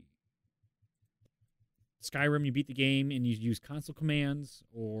a Skyrim. You beat the game and you use console commands,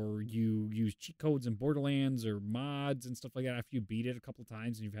 or you use cheat codes in Borderlands or mods and stuff like that after you beat it a couple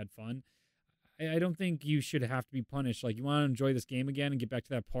times and you've had fun. I don't think you should have to be punished. Like, you want to enjoy this game again and get back to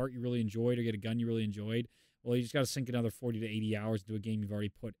that part you really enjoyed or get a gun you really enjoyed. Well, you just got to sink another 40 to 80 hours into a game you've already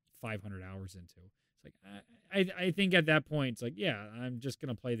put 500 hours into. It's like, I think at that point, it's like, yeah, I'm just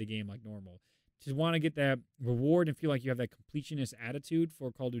going to play the game like normal. To want to get that reward and feel like you have that completionist attitude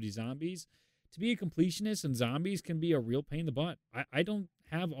for Call of Duty Zombies, to be a completionist in Zombies can be a real pain in the butt. I don't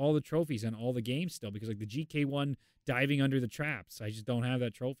have all the trophies on all the games still because, like, the GK1 diving under the traps, I just don't have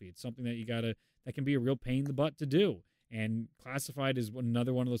that trophy. It's something that that can be a real pain in the butt to do. And classified is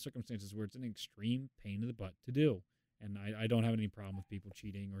another one of those circumstances where it's an extreme pain in the butt to do. And I don't have any problem with people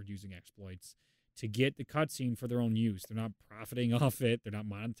cheating or using exploits to get the cutscene for their own use. They're not profiting off it. They're not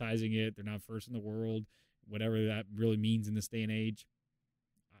monetizing it. They're not first in the world, whatever that really means in this day and age.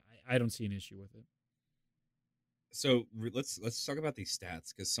 I don't see an issue with it. So let's talk about these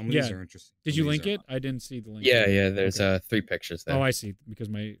stats because some of these Yeah. are interesting. Did Some you of these link are it? not. I didn't see the link. Yeah. There's Okay. 3 pictures there. Oh, I see. Because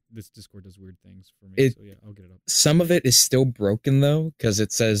this Discord does weird things for me. It- So yeah, I'll get it up. Some of it is still broken though, because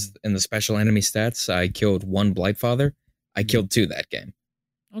it says in the special enemy stats, I killed 1 Blightfather. I killed 2 that game.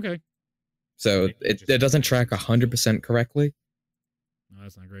 Okay. So it doesn't track 100% correctly. No,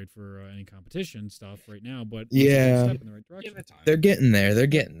 that's not great for any competition stuff right now, but Yeah. it's a step in the right direction. Give it time. They're getting there. They're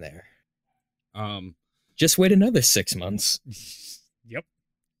getting there. Just wait another 6 months. Yep.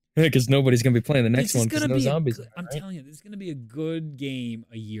 Because nobody's gonna be playing the next one because no be zombies. I'm telling you, this is gonna be a good game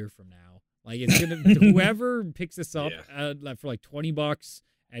a year from now. Like, it's gonna whoever picks this up for like $20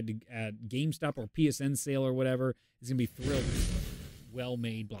 at GameStop or PSN sale or whatever is gonna be thrilled.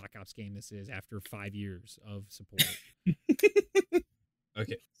 Well-made Black Ops game this is after 5 years of support.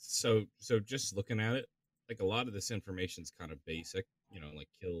 Okay, so just looking at it, like a lot of this information's kind of basic, like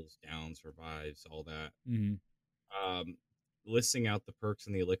kills, downs, revives, all that. Mm-hmm. Listing out the perks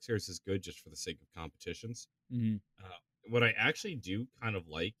and the elixirs is good just for the sake of competitions. Mm-hmm. What I actually do kind of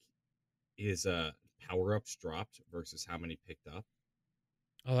like is power-ups dropped versus how many picked up.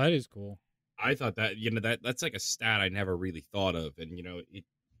 Oh, that is cool. I thought that that's like a stat I never really thought of, and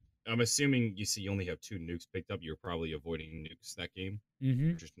I'm assuming you only have 2 nukes picked up. You're probably avoiding nukes that game. Mm-hmm.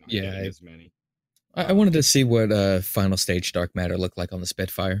 You're just not getting as many. I wanted to see what final stage dark matter looked like on the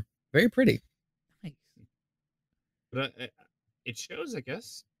Spitfire. Very pretty. Nice. But it shows, I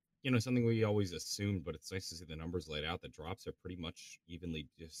guess, something we always assumed, but it's nice to see the numbers laid out. The drops are pretty much evenly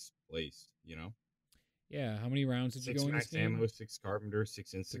displaced, Yeah, how many rounds did you go in this 6 max game? ammo, 6 carpenter,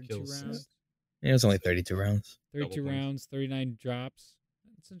 6 insta kills. Rounds? Yeah, it was only 32 rounds. 32 rounds, 39 drops.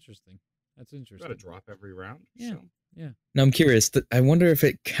 That's interesting. Got a drop every round. Yeah. So. Yeah. Now I'm curious. I wonder if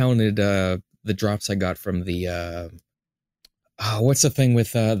it counted the drops I got from the what's the thing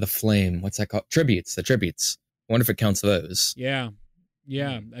with the flame? What's that called? Tributes. The tributes. I wonder if it counts those. Yeah.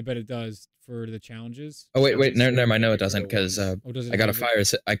 I bet it does for the challenges. Oh wait, never mind. No, it doesn't because I got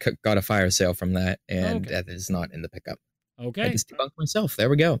a fire sale from that, and that is not in the pickup. Okay. I just debunked myself. There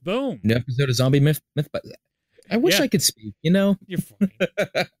we go. Boom. New episode of Zombie Myth. I wish I could speak. You're fine.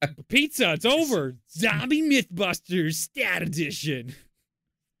 Pizza. It's over. Zombie Mythbusters Stat Edition.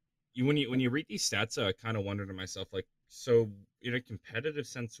 When you read these stats, I kind of wonder to myself, like, so in a competitive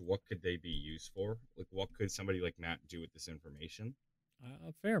sense, what could they be used for? Like, what could somebody like Matt do with this information?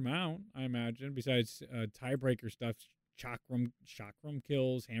 A fair amount, I imagine. Besides tiebreaker stuff, chakram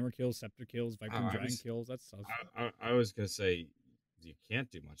kills, hammer kills, scepter kills, viper dragon kills. That stuff. I was gonna say you can't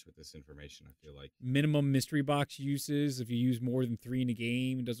do much with this information. I feel like minimum mystery box uses. If you use more than 3 in a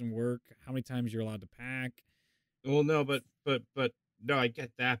game, it doesn't work. How many times you're allowed to pack? Well, no, but no, I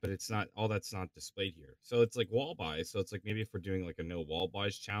get that, but it's not all that's not displayed here. So it's like wall buys. So it's like maybe if we're doing like a no wall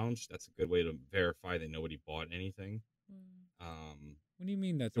buys challenge, that's a good way to verify that nobody bought anything. What do you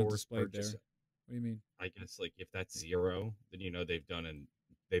mean that's not displayed there? What do you mean? I guess like if that's 0, then they've done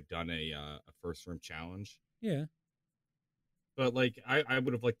a first room challenge. Yeah. But like I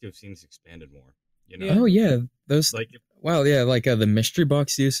would have liked to have seen this expanded more. You Yeah. know, Oh yeah, those. like Well, yeah, like the mystery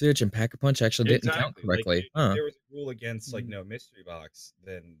box usage and pack a punch actually didn't count exactly like correctly, if huh? there was a rule against like Mm. no mystery box,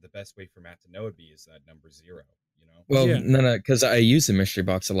 then the best way for Matt to know would be is that number 0. You know. Well, Yeah. no, because I used the mystery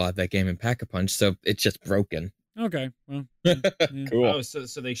box a lot that game in pack a punch, so it's just broken. Okay. Well. Yeah. Cool. Oh, so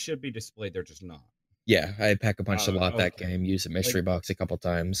they should be displayed. They're just not. Yeah, I pack a punched a Oh, lot that okay. game. Used a mystery Like box a couple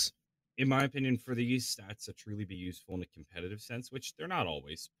times. in my opinion, for these stats to truly be useful in a competitive sense, which they're not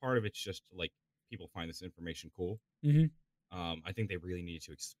always. Part of it's just like people find this information cool. Mm-hmm. I think they really need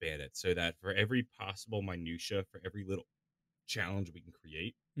to expand it so that for every possible minutia, for every little challenge we can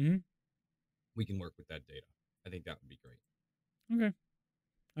create, Mm-hmm. we can work with that data. I think that would be great. Okay.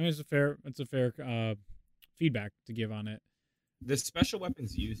 I mean, it's a fair feedback to give on it. The special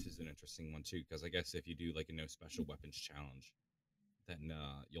weapons use is an interesting one too, because I guess if you do like a no special weapons challenge, then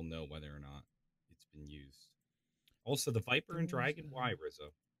you'll know whether or not it's been used. Also, the Viper and Dragon. Why,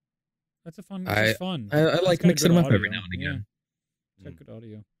 Rizzo? That's a fun. It's I just fun. I, I It's like got mixing good them up audio. every now and again. Yeah, it's got good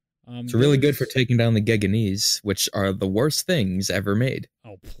audio. It's really good for taking down the Geganese, which are the worst things ever made.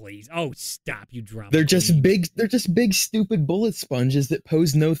 Oh please! Oh stop! You drama. They're just queen. big. They're just big, stupid bullet sponges that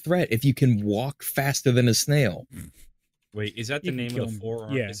pose no threat if you can walk faster than a snail. Wait, is that the You can name kill of the him.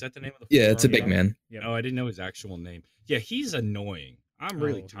 forearm? Yeah. Is that the name of the Yeah, it's a big forearm? man. Yep. Oh, I didn't know his actual name. Yeah, he's annoying. I'm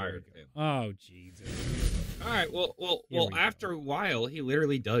really Oh, tired of him. Oh Jesus! All right, well, Here we after go. a while, he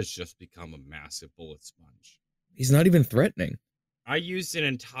literally does just become a massive bullet sponge. He's not even threatening. I used an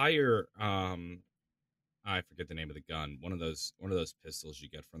entire I forget the name of the gun. One of those pistols you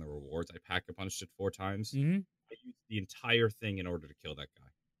get from the rewards. I pack a punched it 4 times. Mm-hmm. I used the entire thing in order to kill that guy.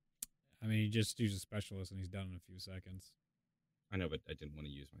 I mean, he just uses a specialist and he's done in a few seconds. I know, but I didn't want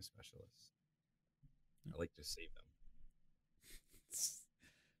to use my specialists. I like to save them.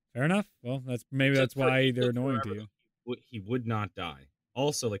 Fair enough. Well, that's why they're annoying to you. He would not die.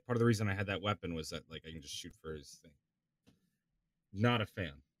 Also, like part of the reason I had that weapon was that like I can just shoot for his thing. Not a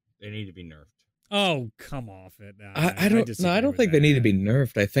fan. They need to be nerfed. Oh, come off it! I don't think they need to be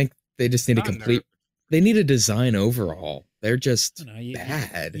nerfed. I think they just need a complete. They need a design overhaul. They're just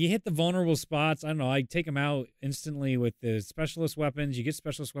bad. You hit the vulnerable spots. I don't know. I take them out instantly with the specialist weapons. You get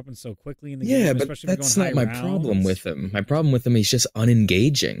specialist weapons so quickly in the game. Yeah, but especially that's if you're not going my high problem rounds. with him. My problem with him, he's just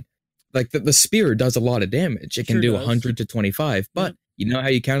unengaging. Like the spear does a lot of damage. It can Sure do does. 100 to 25. But you know how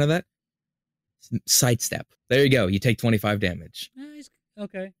you counter that? Sidestep. There you go. You take 25 damage.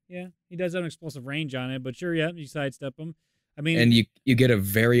 Okay, yeah, he does have an explosive range on it, but sure, yeah, you sidestep him. I mean, And you get a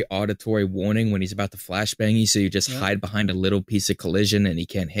very auditory warning when he's about to flashbang you, so you just hide behind a little piece of collision and he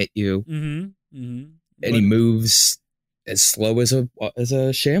can't hit you. And he moves as slow as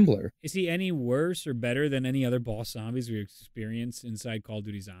a shambler. Is he any worse or better than any other boss zombies we experienced inside Call of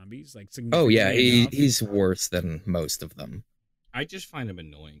Duty Zombies? Like, oh yeah, enough? he's worse than most of them. I just find him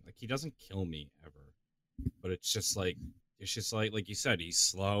annoying. Like he doesn't kill me ever, but it's just like you said, he's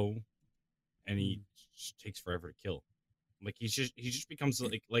slow, and he takes forever to kill. Like he just becomes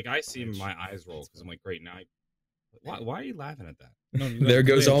like I see him, my eyes roll because I'm like, great now. Why are you laughing at that? No, there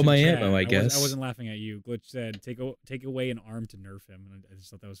goes Glitch all my in ammo, chat. I guess. I wasn't laughing at you. Glitch said, "Take away an arm to nerf him," and I just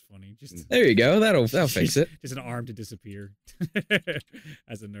thought that was funny. Just there you go. That'll fix it. Just an arm to disappear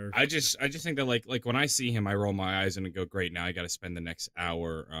as a nerf. I just think that like when I see him, I roll my eyes and I go, great. Now I got to spend the next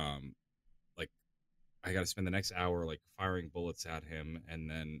hour, like firing bullets at him, and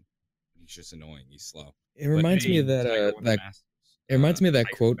then he's just annoying. He's slow. It reminds me of that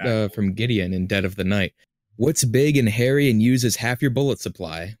quote from Gideon in Dead of the Night. What's big and hairy and uses half your bullet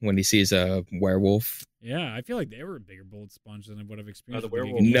supply when he sees a werewolf? Yeah, I feel like they were a bigger bullet sponge than I would have experienced. The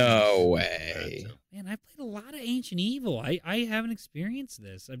werewolf. No way. Man, I played a lot of Ancient Evil. I haven't experienced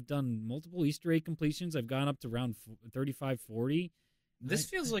this. I've done multiple Easter egg completions. I've gone up to round 35, 40. This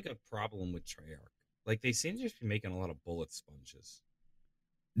feels like a problem with Treyarch. Like they seem to just be making a lot of bullet sponges.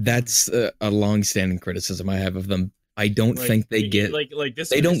 That's a long-standing criticism I have of them. I don't think they get this.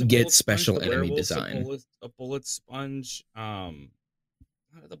 They don't get special enemy design. A bullet sponge.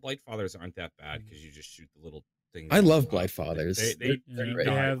 The Blight Fathers aren't that bad because you just shoot the little things. I love Blight Fathers. They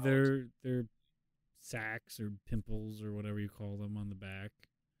have their sacks or pimples or whatever you call them on the back.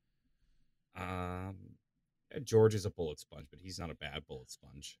 George is a bullet sponge, but he's not a bad bullet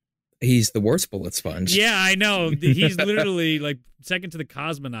sponge. He's the worst bullet sponge. Yeah, I know. He's literally like second to the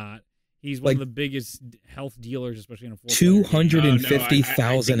Cosmonaut. He's one of the biggest health dealers, especially in a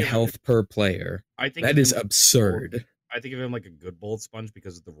 250,000 health per player. I think that is absurd. I think of him like a good bullet sponge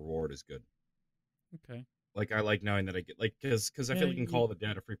because the reward is good. Okay. Like I like knowing that I get because I feel like in Call of the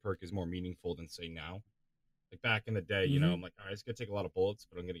Dead a free perk is more meaningful than say now. Like back in the day, you know, I'm like, all right, it's gonna take a lot of bullets,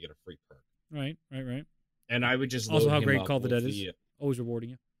 but I'm gonna get a free perk. Right. And I would just also how great Call of the Dead is. Always rewarding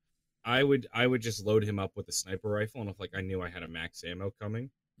you. I would just load him up with a sniper rifle, and if like I knew I had a max ammo coming,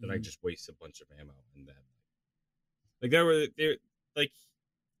 then I just waste a bunch of ammo, and then like there like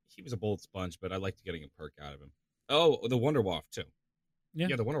he was a bullet sponge, but I liked getting a perk out of him. Oh, the Wonder Waff too.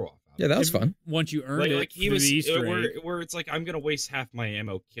 Yeah, the Wonder Waff. Yeah, that was fun. Once you earned it, like he was the Easter egg. where it's like I'm gonna waste half my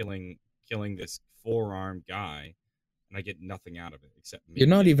ammo killing this 4-armed guy, and I get nothing out of it except You're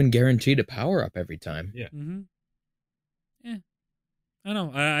not even guaranteed a power up every time. Yeah. Yeah. I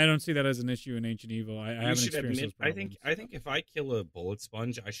know. I don't see that as an issue in Ancient Evil. I haven't experienced those problems. I think if I kill a bullet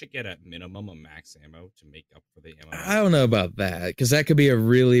sponge, I should get at minimum a max ammo to make up for the ammo. I don't know about that, because that could be a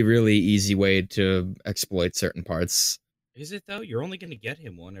really, really easy way to exploit certain parts. Is it though? You're only going to get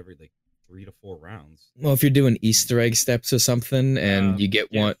him one every like 3 to 4 rounds. Well, if you're doing Easter egg steps or something, and you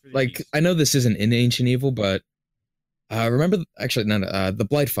get one, like I know this isn't in Ancient Evil, but remember actually the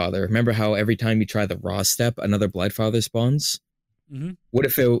Blightfather. Remember how every time you try the raw step, another Blightfather spawns? Mm-hmm. What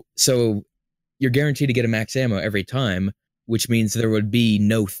if so you're guaranteed to get a max ammo every time, which means there would be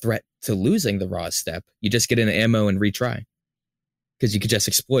no threat to losing the raw step. You just get an ammo and retry, because you could just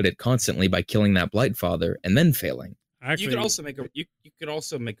exploit it constantly by killing that Blightfather and then failing. Actually, you could also make you could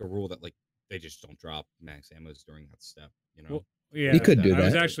also make a rule that like they just don't drop max ammos during that step. You know, well, yeah, you could do that. I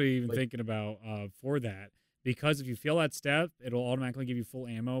was actually even thinking about for that, because if you fail that step, it'll automatically give you full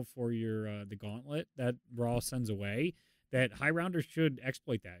ammo for your the gauntlet that Raw sends away. That high rounders should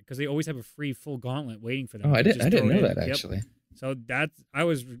exploit that, because they always have a free full gauntlet waiting for them. Oh, I didn't know that actually. Yep. So I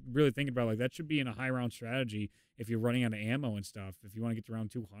was really thinking about, like, that should be in a high round strategy if you're running out of ammo and stuff. If you want to get to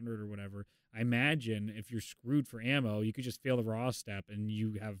round 200 or whatever, I imagine if you're screwed for ammo, you could just fail the raw step and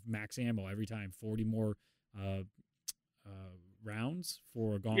you have max ammo every time, 40 more rounds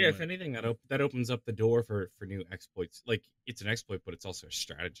for a gauntlet. Yeah, if anything, that opens up the door for new exploits. Like, it's an exploit, but it's also a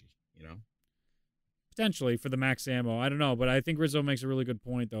strategy. You know. Potentially for the max ammo. I don't know, but I think Rizzo makes a really good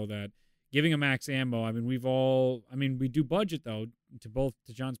point, though, that giving a max ammo, I mean, we do budget, though,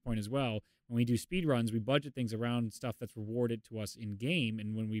 to John's point as well. When we do speed runs, we budget things around stuff that's rewarded to us in game.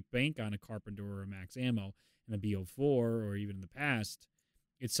 And when we bank on a Carpenter or a max ammo in a BO4 or even in the past,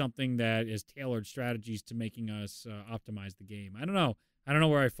 it's something that is tailored strategies to making us optimize the game. I don't know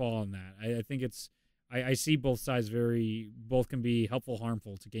where I fall on that. I think I see both sides both can be helpful,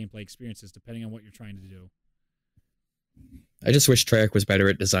 harmful to gameplay experiences depending on what you're trying to do. I just wish Treyarch was better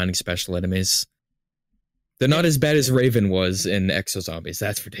at designing special enemies. They're not as bad as Raven was in Exo Zombies,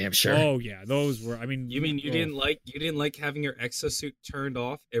 that's for damn sure. Oh yeah, those were. I mean, you didn't like having your exosuit turned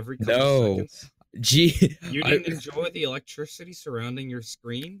off every couple seconds? Gee, you didn't enjoy the electricity surrounding your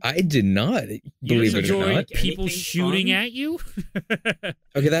screen? I did not. Believe it or not, people shooting at you.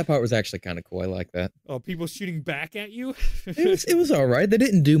 Okay, that part was actually kind of cool. I like that. Oh, people shooting back at you. it was all right. They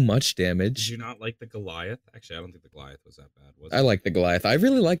didn't do much damage. Did you not like the Goliath? Actually, I don't think the Goliath was that bad. Was it? I like the Goliath. I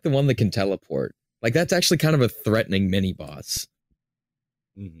really like the one that can teleport. Like, that's actually kind of a threatening mini boss.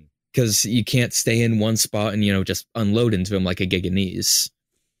 Because you can't stay in one spot and just unload into him like a Giganese.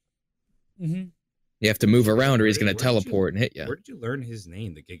 Mm-hmm. You have to move around or he's going to teleport and hit you. Where did you learn his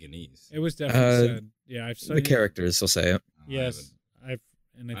name, the Giganese? It was definitely said. Yeah, I've the characters will say it. Yes, I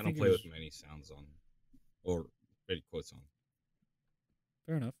don't play with many sounds on, or many quotes on.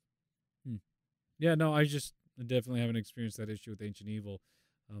 Fair enough. Yeah, no, I definitely haven't experienced that issue with Ancient Evil.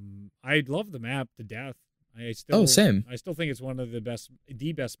 I love the map to death. Same. I still think it's one of the best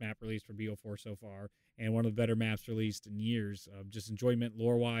map released for BO4 so far, and one of the better maps released in years. Just enjoyment,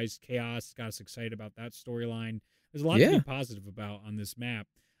 lore-wise, chaos got us excited about that storyline. There's a lot to be positive about on this map.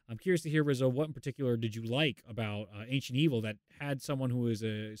 I'm curious to hear, Rizzo, what in particular did you like about Ancient Evil that had someone who is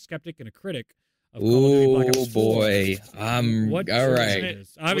a skeptic and a critic of Call of Duty Black Ops 4? Boy. All right.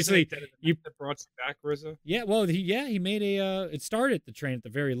 Obviously, you brought you back, Rizzo? Yeah, well, he made it started the train at the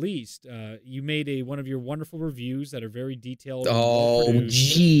very least. You made one of your wonderful reviews that are very detailed. Oh,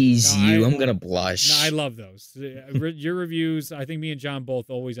 jeez, I'm going to blush. No, I love those. Your reviews, I think me and John both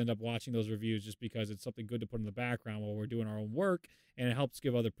always end up watching those reviews just because it's something good to put in the background while we're doing our own work, and it helps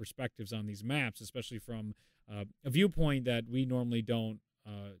give other perspectives on these maps, especially from a viewpoint that we normally don't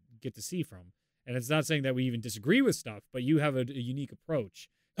get to see from. And it's not saying that we even disagree with stuff, but you have a unique approach.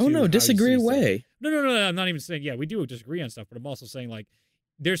 Oh, no, disagree away. No, I'm not even saying, we do disagree on stuff, but I'm also saying, like,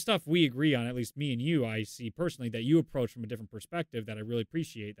 there's stuff we agree on, at least me and you, I see personally, that you approach from a different perspective that I really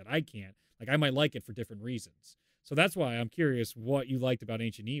appreciate that I can't. Like, I might like it for different reasons. So that's why I'm curious what you liked about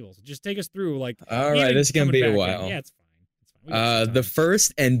Ancient Evil. So just take us through, like... All right, this is going to be a while. Yeah, it's fine. The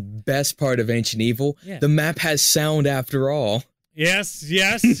first and best part of Ancient Evil, the map has sound after all. Yes.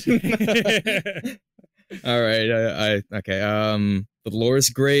 All right. Okay. The lore is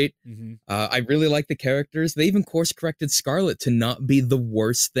great. Mm-hmm. I really like the characters. They even course corrected Scarlet to not be the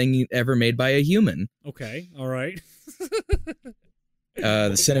worst thing ever made by a human. Okay. All right.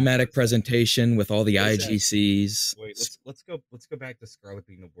 The cinematic presentation with all the IGCs. Wait, let's go back to Scarlet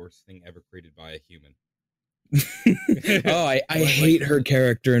being the worst thing ever created by a human. Oh, I hate her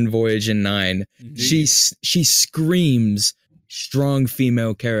character in Voyager 9. She screams strong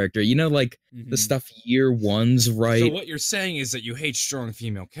female character. You know, like the stuff Year One's right. So what you're saying is that you hate strong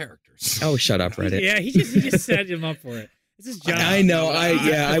female characters. Oh, shut up, Reddit. Yeah, he just set him up for it. It's his job. I know. I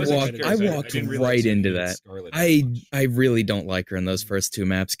I walked didn't realize right you into hated that. Scarlet that much. I really don't like her in those first two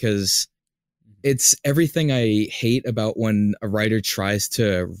maps because it's everything I hate about when a writer tries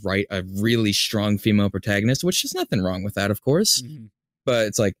to write a really strong female protagonist, which there's nothing wrong with that, of course. Mm-hmm. But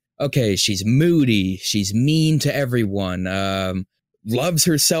it's like, okay, she's moody, she's mean to everyone, loves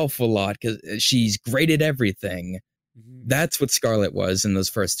herself a lot because she's great at everything. Mm-hmm. That's what Scarlet was in those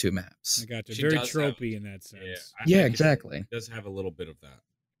first two maps. I got you. She Very does tropey in that sense. Yeah, exactly. It does have a little bit of that.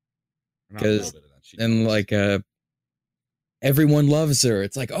 Not a Because little bit of that. She and does. like everyone loves her.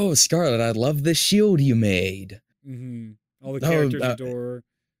 It's like, oh, Scarlet, I love the shield you made. Mm-hmm. All the characters adore.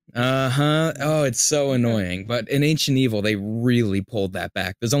 Oh, it's so annoying. But in Ancient Evil, they really pulled that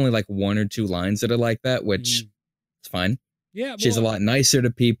back. There's only like one or two lines that are like that, which it's fine. Yeah, She's a lot nicer to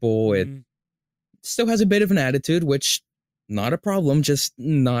people. It still has a bit of an attitude, which not a problem, just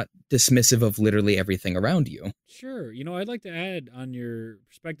not dismissive of literally everything around you. Sure. You know, I'd like to add on your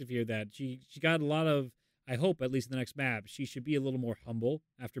perspective here that she got a lot of, I hope, at least in the next map, she should be a little more humble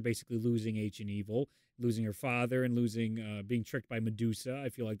after basically losing Ancient Evil, losing her father, and losing being tricked by Medusa. I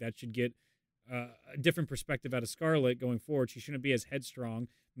feel like that should get a different perspective out of Scarlet going forward. She shouldn't be as headstrong,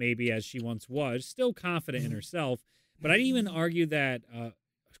 maybe, as she once was. Still confident in herself. But I'd even argue that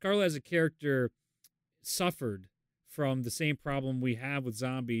Scarlet as a character suffered from the same problem we have with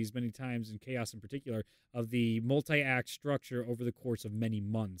zombies many times, in Chaos in particular, of the multi-act structure over the course of many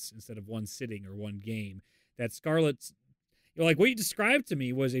months instead of one sitting or one game. That Scarlet's, like what you described to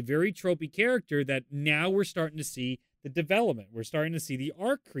me was a very tropey character that now we're starting to see the development. We're starting to see the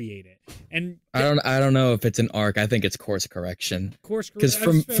arc created. And I don't know if it's an arc. I think it's course correction. Because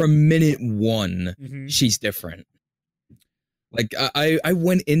from minute one, she's different. Like I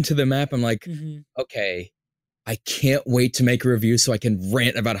went into the map, I'm like, okay, I can't wait to make a review so I can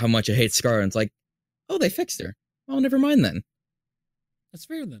rant about how much I hate Scar. And it's like, oh, they fixed her. Oh, never mind then. That's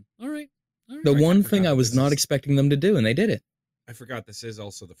fair then. All right. The one thing I was not expecting them to do, and they did it. I forgot this is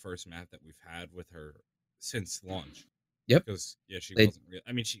also the first map that we've had with her since launch. Yep. Because she wasn't really.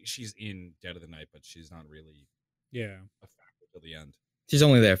 I mean, she's in Dead of the Night, but she's not really. Yeah. A factor till the end. She's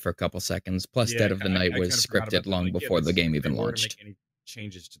only there for a couple seconds. Plus, Dead of the Night was scripted long before the game even launched. To make any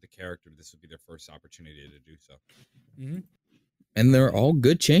changes to the character, this would be their first opportunity to do so. And they're all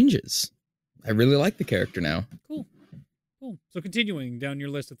good changes. I really like the character now. Cool. So continuing down your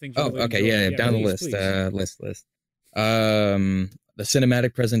list of things. Oh, really okay, yeah, down the list. List. The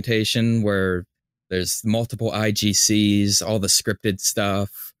cinematic presentation where there's multiple IGCs, all the scripted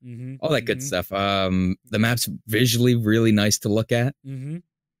stuff, all that good stuff. The map's visually really nice to look at.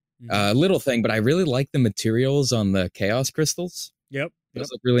 Little thing, but I really like the materials on the Chaos crystals. Yep. Those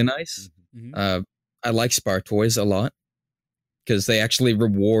look really nice. I like Spark Toys a lot because they actually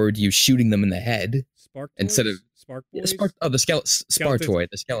reward you shooting them in the head. Spark Toys? Instead of Spark Boys? the Spark Toy,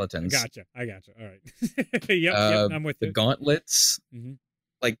 the skeletons. I gotcha. All right. Yep, I'm with you. The gauntlets.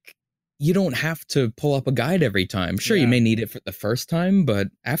 Like, you don't have to pull up a guide every time. Sure, you may need it for the first time, but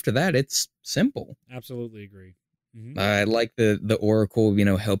after that, it's simple. Absolutely agree. I like the Oracle,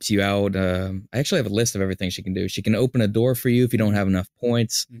 helps you out. I actually have a list of everything she can do. She can open a door for you if you don't have enough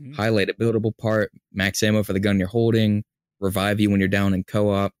points, highlight a buildable part, max ammo for the gun you're holding, revive you when you're down in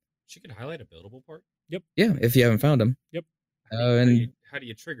co-op. She can highlight a buildable part? Yep. Yeah, if you haven't found them. Yep. How do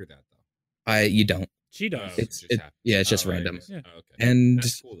you trigger that, though? You don't. She does. It's just random. Yeah. Oh, okay. And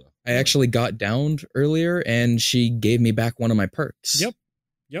that's cool, though. I actually got downed earlier, and she gave me back one of my perks. Yep.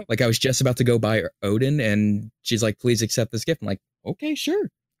 Like, I was just about to go buy Odin, and she's like, please accept this gift. I'm like, okay, sure.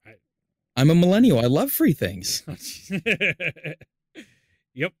 I'm a millennial. I love free things.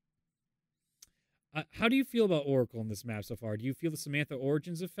 Yep. How do you feel about Oracle in this map so far? Do you feel the Samantha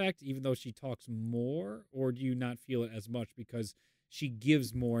Origins effect, even though she talks more, or do you not feel it as much because she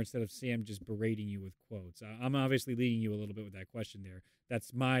gives more instead of Sam just berating you with quotes? I'm obviously leading you a little bit with that question there.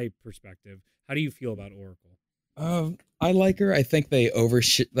 That's my perspective. How do you feel about Oracle? I like her. I think they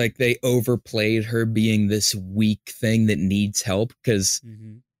overplayed her being this weak thing that needs help because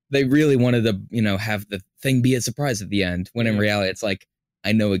they really wanted to, have the thing be a surprise at the end. When in reality, it's like,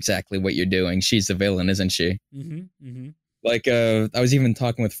 I know exactly what you're doing. She's the villain, isn't she? Mm-hmm. Mm-hmm. Like, I was even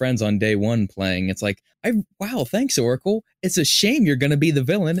talking with friends on day one playing. It's like, wow, thanks, Oracle. It's a shame you're gonna be the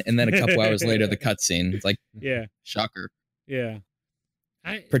villain. And then a couple hours later, the cutscene. It's like, Yeah. shocker. Yeah.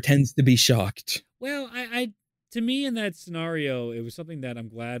 I Pretends to be shocked. Well, to me in that scenario, it was something that I'm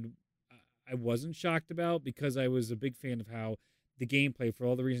glad I wasn't shocked about, because I was a big fan of how the gameplay, for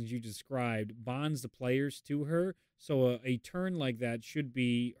all the reasons you described, bonds the players to her. So a turn like that should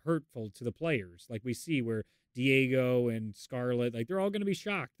be hurtful to the players. Like we see where Diego and Scarlet, like they're all going to be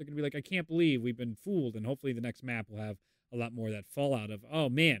shocked. They're going to be like, I can't believe we've been fooled. And hopefully the next map will have a lot more of that fallout of, oh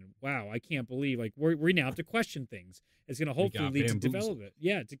man, wow, I can't believe, like we now have to question things. It's going to hopefully lead to development.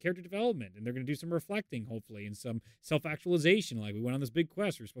 Yeah, to character development. And they're going to do some reflecting, hopefully, and some self-actualization. Like we went on this big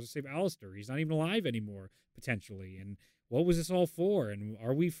quest. We're supposed to save Alistair. He's not even alive anymore, potentially. And what was this all for? And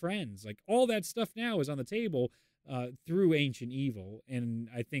are we friends? Like all that stuff now is on the table through Ancient Evil. And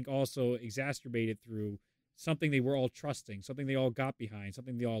I think also exacerbated through something they were all trusting, something they all got behind,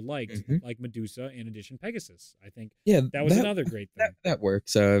 something they all liked, like Medusa and Edition Pegasus. I think that was another great thing. That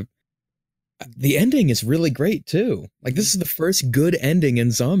works. The ending is really great, too. Like, this is the first good ending in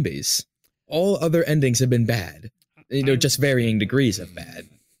Zombies. All other endings have been bad. Just varying degrees of bad.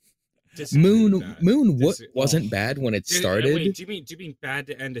 Moon wasn't bad when it started. Wait, do you mean bad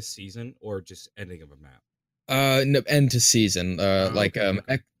to end a season or just ending of a map? No, end to season. Like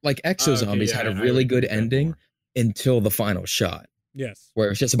Exo Zombies had a really good ending until the final shot. Yes. Where it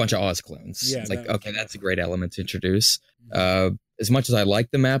was just a bunch of Oz clones. Yeah, it's like, okay, that's a great element to introduce. As much as I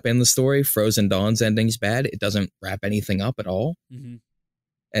like the map and the story, Frozen Dawn's ending's bad. It doesn't wrap anything up at all.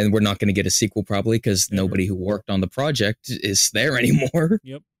 And we're not going to get a sequel probably because nobody who worked on the project is there anymore.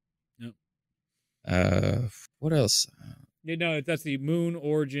 Yep. What else? That's the Moon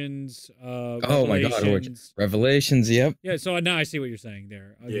Origins. Oh my God, Origins. Revelations. Yep. Yeah. So now I see what you're saying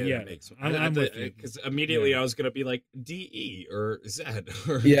there. That makes sense. I'm with you. Because immediately I was gonna be like DE or Z.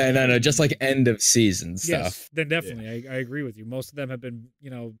 Yeah, no, just like end of season stuff. Yes, then definitely, I agree with you. Most of them have been,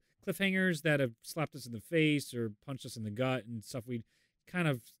 cliffhangers that have slapped us in the face or punched us in the gut and stuff. We kind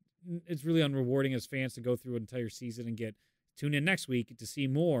of, it's really unrewarding as fans to go through an entire season and tune in next week to see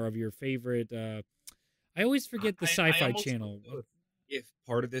more of your favorite. I always forget the Sci-Fi Channel. If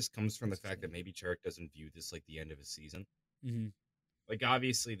part of this comes from the fact that maybe Charrick doesn't view this like the end of a season. Like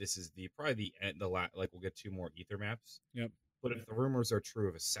obviously this is probably the end. Like we'll get 2 more Ether maps. Yep. But if the rumors are true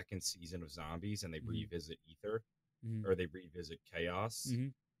of a second season of Zombies and they revisit Ether or they revisit Chaos,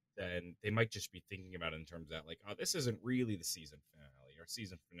 then they might just be thinking about it in terms of that, like, oh, this isn't really the season finale. Our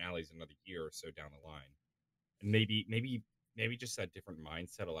season finale is another year or so down the line, and maybe just that different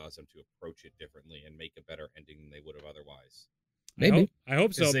mindset allows them to approach it differently and make a better ending than they would have otherwise. Maybe. I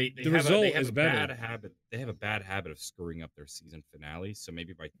hope so. The result is better. They have a bad habit of screwing up their season finales. So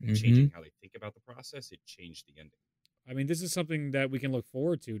maybe by changing how they think about the process, it changed the ending. I mean, this is something that we can look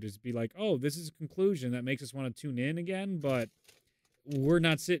forward to. Just be like, oh, this is a conclusion that makes us want to tune in again. But we're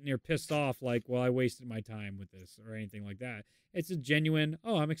not sitting here pissed off like, well, I wasted my time with this or anything like that. It's a genuine,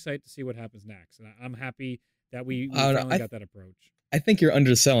 oh, I'm excited to see what happens next. And I'm happy that we finally got that approach. I think you're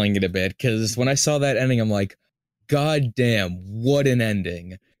underselling it a bit, because when I saw that ending, I'm like, God damn, what an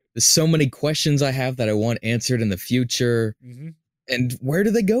ending. There's so many questions I have that I want answered in the future. And where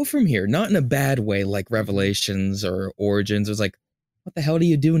do they go from here? Not in a bad way like Revelations or Origins. It was like, what the hell do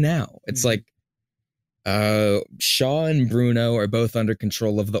you do now? It's like Shaw and Bruno are both under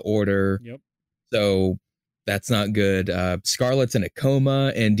control of the Order. Yep. So that's not good. Scarlett's in a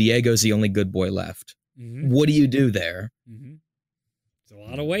coma, and Diego's the only good boy left. What do you do there? It's a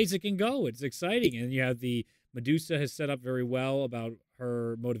lot of ways it can go. It's exciting. And you have the Medusa has set up very well about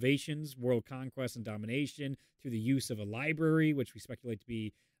her motivations, world conquest and domination through the use of a library, which we speculate to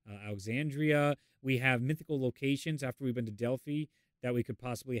be Alexandria. We have mythical locations after we've been to Delphi that we could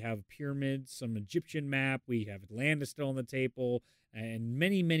possibly have pyramids, some Egyptian map. We have Atlantis still on the table, and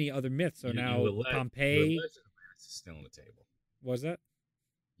many, many other myths are now Pompeii. Atlantis is still on the table. Was that?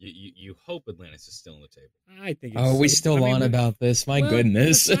 You hope Atlantis is still on the table. I think. Are we still on about this? My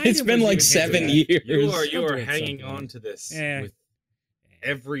goodness, it's been like 7 years. You are hanging on to this with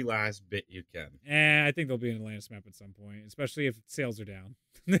every last bit you can. I think there'll be an Atlantis map at some point, especially if sales are down.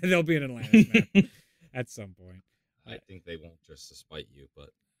 There'll be an Atlantis map at some point. I think they won't, just to spite you, but.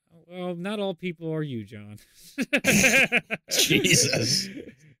 Well, not all people are you, John. Jesus.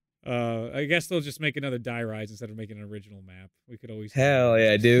 I guess they'll just make another Die Rise instead of making an original map. We could always. Hell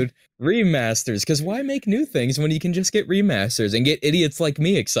yeah, dude. Remasters. Because why make new things when you can just get remasters and get idiots like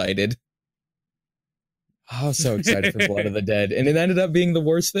me excited? Oh, I was so excited for Blood of the Dead. And it ended up being the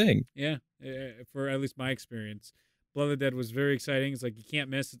worst thing. Yeah, for at least my experience. Blood of the Dead was very exciting. It's like you can't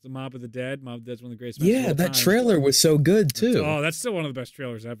miss. It's the Mob of the Dead. Mob of the Dead's one of the greatest. Yeah, that trailer was so good too. Oh, that's still one of the best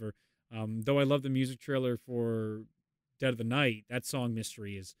trailers ever. Though I love the music trailer for Dead of the Night. That song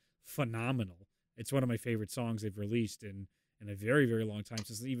Mystery is phenomenal. It's one of my favorite songs they've released in a very, very long time,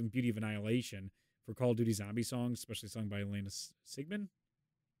 since even Beauty of Annihilation for Call of Duty zombie songs, especially sung by Elena Siegman.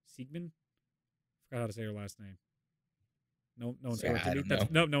 Forgot how to say her last name. No one's corrected me.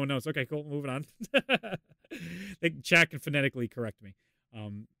 No one knows. Okay, cool. Moving on. Chat can phonetically correct me.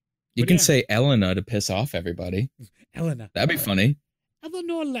 You can say Elena to piss off everybody. Elena. That'd be funny.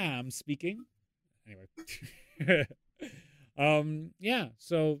 Eleanor Lamb speaking. Anyway. Yeah,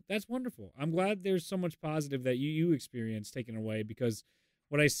 so that's wonderful. I'm glad there's so much positive that you experience taken away, because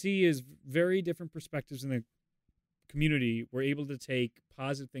what I see is very different perspectives in the community. We're able to take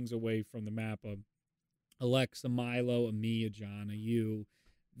positive things away from the map of Alexa, Milo, a me, a John, a you.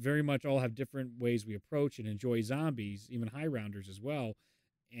 Very much all have different ways we approach and enjoy zombies, even high rounders as well.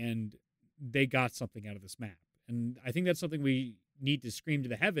 And they got something out of this map. And I think that's something we need to scream to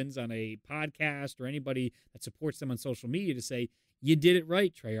the heavens on a podcast or anybody that supports them on social media to say, you did it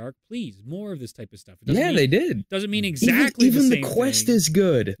right, Treyarch. Please, more of this type of stuff. They did. Doesn't mean exactly even the same quest thing. Is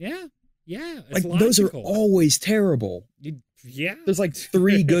good. Yeah. Like logical. Those are always terrible. Yeah. There's like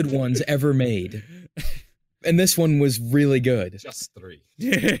 3 good ones ever made. And this one was really good. Just 3.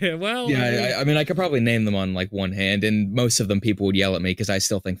 Well, yeah, I mean, I could probably name them on like one hand, and most of them people would yell at me because I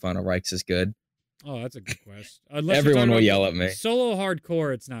still think Final Reichs is good. Oh, that's a good quest. Everyone will yell at me. Solo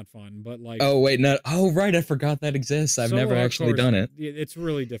hardcore, it's not fun, but like. Oh wait, no. Oh right, I forgot that exists. I've never actually done it. It's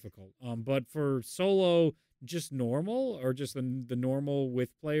really difficult. But for solo, just normal or just the normal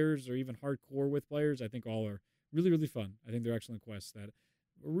with players or even hardcore with players, I think all are really, really fun. I think they're excellent quests that are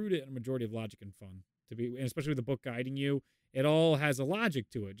rooted in a majority of logic and fun to be, and especially with the book guiding you. It all has a logic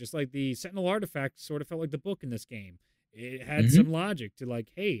to it, just like the Sentinel artifact sort of felt like the book in this game. It had some logic to like,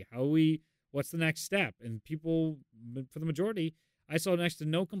 hey, what's the next step? And people, for the majority, I saw next to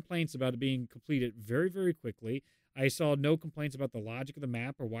no complaints about it being completed very, very quickly. I saw no complaints about the logic of the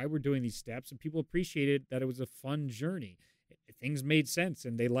map or why we're doing these steps, and people appreciated that it was a fun journey. Things made sense,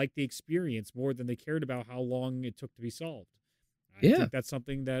 and they liked the experience more than they cared about how long it took to be solved. I think that's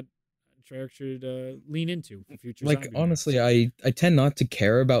something that Treyarch should lean into for future. Like honestly, I tend not to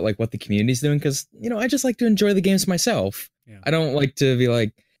care about like what the community's doing because I just like to enjoy the games myself. Yeah. I don't like to be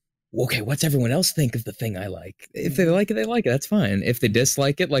like, okay, what's everyone else think of the thing I like? If they like it, they like it. That's fine. If they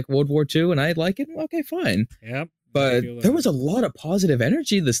dislike it, like World War II, and I like it, okay, fine. Yep. But there was a lot of positive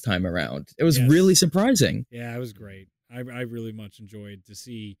energy this time around. It was really surprising. Yeah, it was great. I really much enjoyed to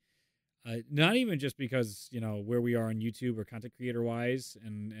see, not even just because, where we are on YouTube or content creator wise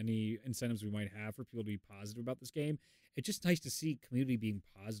and any incentives we might have for people to be positive about this game. It's just nice to see community being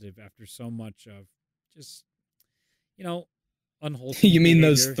positive after so much of just, unwholesome. You mean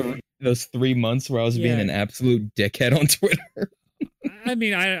behavior. those 3 months where I was being an absolute dickhead on Twitter? I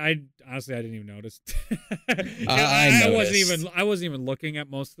mean, I honestly I didn't even notice. I wasn't even looking at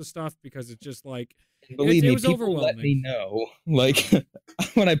most of the stuff because it's just like believe it was me, overwhelming. let me know. Like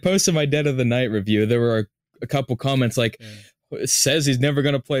when I posted my Dead of the Night review, there were a couple comments like. Says he's never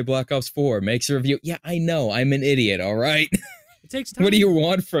going to play Black Ops 4, makes a review. Yeah, I know. I'm an idiot, all right? It takes time. What do you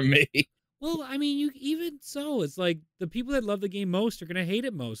want from me? Well, I mean, even so, it's like the people that love the game most are going to hate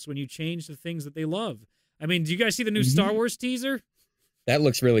it most when you change the things that they love. I mean, do you guys see the new Star Wars teaser? That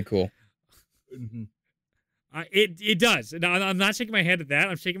looks really cool. It does. Now, I'm not shaking my head at that.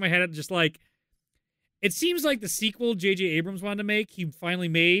 I'm shaking my head at just like, it seems like the sequel J.J. Abrams wanted to make, he finally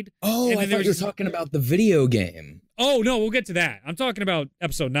made. Oh, I thought you were talking about the video game. Oh, no, we'll get to that. I'm talking about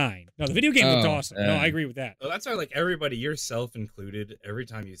episode 9. No, the video game looked awesome. No, I agree with that. Well, that's why, like, everybody, yourself included, every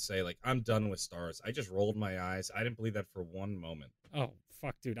time you say, like, I'm done with Star Wars, I just rolled my eyes. I didn't believe that for one moment. Oh,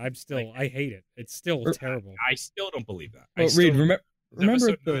 fuck, dude. I hate it. It's still terrible. I still don't believe that. Well, Reed, remember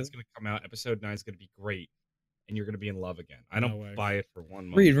episode 9 is going to come out. Episode 9 is going to be great. And you're going to be in love again. I don't buy it for one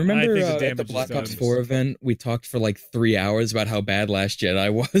moment. Reed, remember at the Black Ops 4 event, we talked for like 3 hours about how bad Last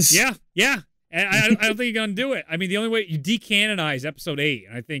Jedi was? Yeah. And I don't think you're going to do it. I mean, the only way you decanonize episode 8.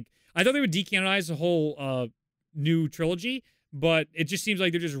 And I thought they would decanonize the whole new trilogy, but it just seems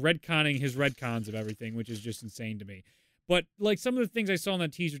like they're just retconning his retcons of everything, which is just insane to me. But like some of the things I saw in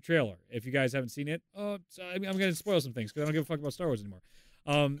that teaser trailer, if you guys haven't seen it, I'm going to spoil some things because I don't give a fuck about Star Wars anymore.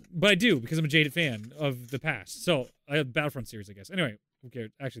 But I do because I'm a jaded fan of the past. So I have Battlefront series, I guess. Anyway, who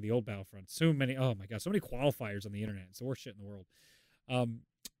cares? Actually, the old Battlefront. So many. Oh my god, so many qualifiers on the internet. It's the worst shit in the world.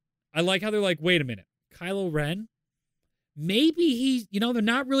 I like how they're like, wait a minute, Kylo Ren. Maybe he's, they're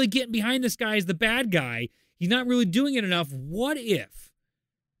not really getting behind this guy as the bad guy. He's not really doing it enough. What if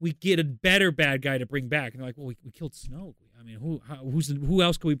we get a better bad guy to bring back. And they're like, well, we killed Snoke. I mean, who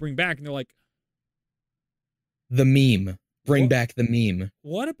else can we bring back? And they're like, the meme. Bring What? back the meme.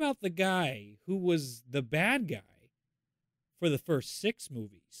 What about the guy who was the bad guy for the first 6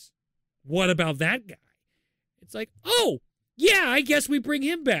 movies? What about that guy? It's like, oh, yeah, I guess we bring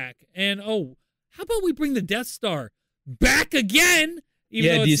him back. And, oh, how about we bring the Death Star back again?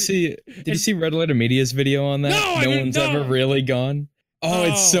 Did you see Red Letter Media's video on that? No, one's ever really gone. Oh,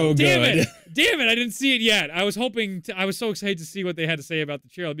 it's so good. Damn it, I didn't see it yet. I was I was so excited to see what they had to say about the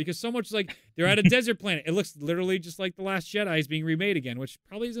trailer because so much like they're at a desert planet. It looks literally just like The Last Jedi is being remade again, which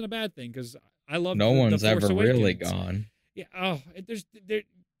probably isn't a bad thing because I love No one's the Force ever Awakens. really gone. Yeah. Oh,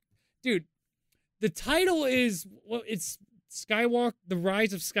 dude, the title is it's The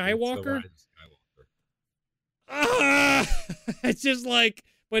Rise of Skywalker. It's just like,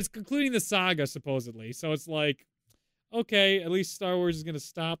 but it's concluding the saga supposedly. So it's like, okay, at least Star Wars is gonna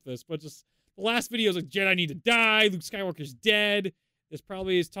stop this. But just the last video is like Jedi need to die. Luke Skywalker's dead. This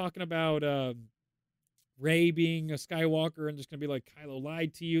probably is talking about Rey being a Skywalker and just gonna be like Kylo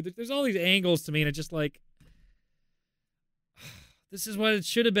lied to you. There's all these angles to me, and it's just like, this is what it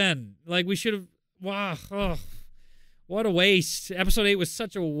should have been. Like we should have. Wow, oh, what a waste. Episode 8 was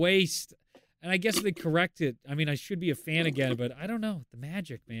such a waste. And I guess they correct it. I mean, I should be a fan again, but I don't know. The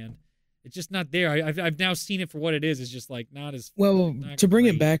magic, man. It's just not there. I've now seen it for what it is. It's just like not as well. Not to bring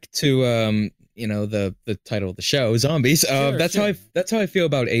great. it back to the title of the show, Zombies. That's how I feel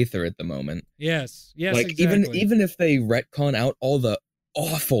about Aether at the moment. Yes, like exactly. even if they retcon out all the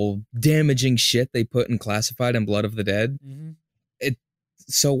awful, damaging shit they put in Classified and Blood of the Dead,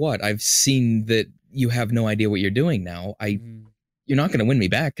 so what? I've seen that you have no idea what you're doing now. You're not going to win me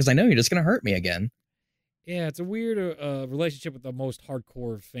back because I know you're just going to hurt me again. Yeah, it's a weird relationship with the most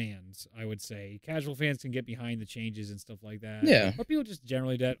hardcore fans, I would say. Casual fans can get behind the changes and stuff like that. Yeah. But people just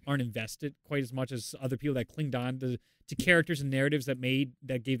generally that aren't invested quite as much as other people that clinged on to characters and narratives that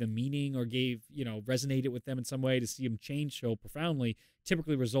gave them meaning or resonated with them in some way. To see them change so profoundly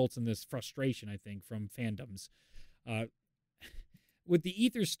typically results in this frustration, I think, from fandoms. With the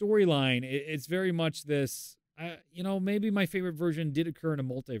Aether storyline, it's very much this... maybe my favorite version did occur in a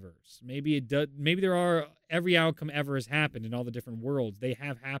multiverse. Maybe it does. Maybe every outcome ever has happened in all the different worlds. They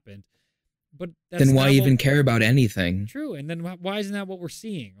have happened, but then why even care about anything? True, and then why isn't that what we're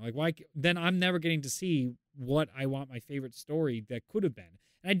seeing? Like, why? Then I'm never getting to see what I want my favorite story that could have been.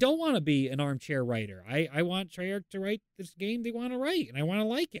 And I don't want to be an armchair writer. I want Treyarch to write this game they want to write, and I want to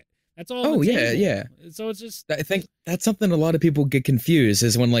like it. That's all. Oh yeah. So it's just. I think that's something a lot of people get confused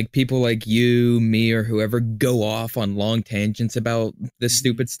is when like people like you, me, or whoever go off on long tangents about this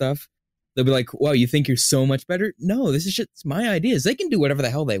stupid stuff. They'll be like, "Wow, you think you're so much better?" No, this is just my ideas. They can do whatever the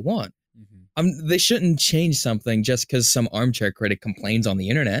hell they want. They shouldn't change something just because some armchair critic complains on the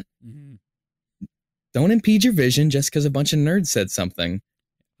internet. Don't impede your vision just because a bunch of nerds said something.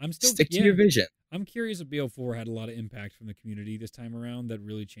 Stick to your vision. I'm curious if BO4 had a lot of impact from the community this time around that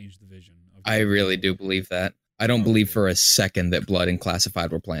really changed the vision. I really do believe that. I don't believe for a second that Blood and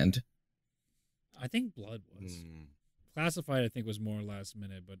Classified were planned. I think Blood was. Classified, I think, was more last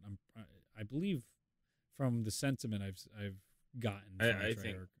minute, but I believe from the sentiment I've gotten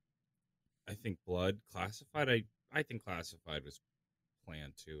from I think Blood, Classified, I think Classified was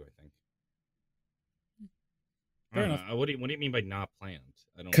planned too, I think. Fair enough. What do you mean by not planned?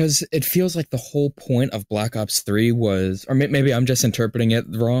 Because it feels like the whole point of Black Ops 3 was, or maybe I'm just interpreting it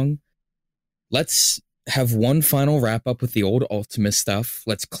wrong. Let's have one final wrap up with the old Ultimus stuff.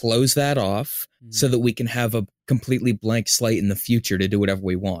 Let's close that off so that we can have a completely blank slate in the future to do whatever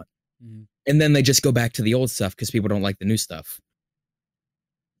we want. And then they just go back to the old stuff because people don't like the new stuff.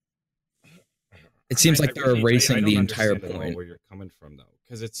 It seems like they're erasing the entire point. Where you're coming from, though,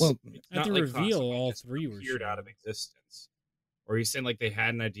 because it's not to like reveal all 3 were appeared out of existence. Or are you saying like they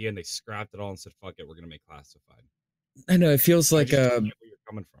had an idea and they scrapped it all and said, "Fuck it, we're gonna make Classified"? I know it feels like where you're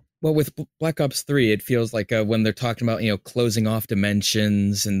coming from. Well, with Black Ops 3, it feels like when they're talking about closing off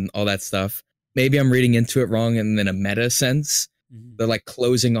dimensions and all that stuff. Maybe I'm reading into it wrong, and in a meta sense, they're like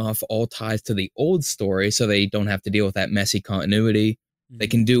closing off all ties to the old story, so they don't have to deal with that messy continuity. They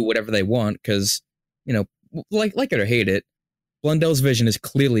can do whatever they want because like it or hate it, Blundell's vision is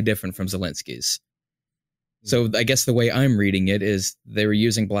clearly different from Zelensky's. So I guess the way I'm reading it is they were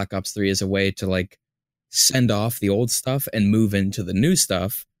using Black Ops 3 as a way to like send off the old stuff and move into the new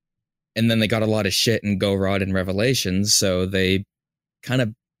stuff. And then they got a lot of shit in Go Rod and Revelations. So they kind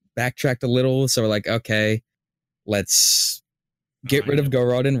of backtracked a little. So we're like, okay, let's get rid of Go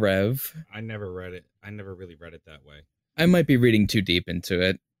Rod and Rev. I never read it. I never really read it that way. I might be reading too deep into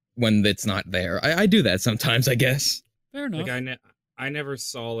it when it's not there. I do that sometimes, I guess. Fair enough. Like I never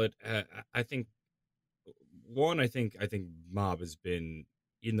saw it. I think I think Mob has been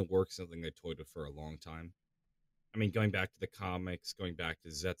in the works, something they toyed with for a long time. I mean, going back to the comics, going back to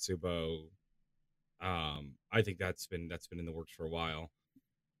Zetsubo, I think that's been in the works for a while,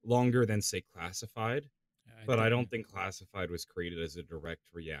 longer than say Classified. But I don't think Classified was created as a direct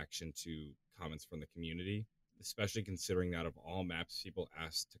reaction to comments from the community, especially considering that of all maps people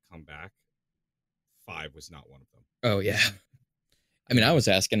asked to come back, 5 was not one of them. Oh yeah. I mean, I was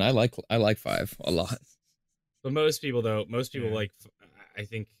asking. I like 5 a lot. But most people like. I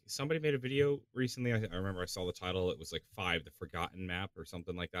think somebody made a video recently. I remember I saw the title. It was like 5, the Forgotten Map, or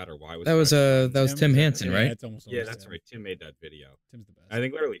something like that. Or why was that was 5 that was Tim Hansen, yeah, right? It's almost yeah, that's right. Tim made that video. Tim's the best. I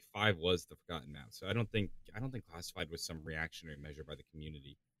think literally 5 was the Forgotten Map. So I don't think Classified was some reactionary measure by the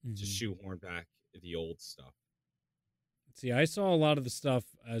community to shoehorn back the old stuff. See, I saw a lot of the stuff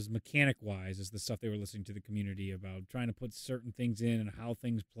as mechanic-wise, as the stuff they were listening to the community about, trying to put certain things in and how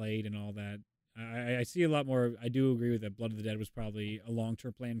things played and all that. I see a lot more. I do agree with that. Blood of the Dead was probably a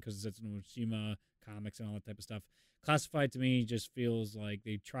long-term plan because it's Noshima comics and all that type of stuff. Classified to me just feels like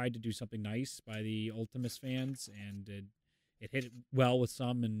they tried to do something nice by the Ultimus fans, and it hit well with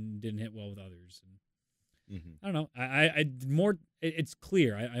some and didn't hit well with others. And I don't know. It's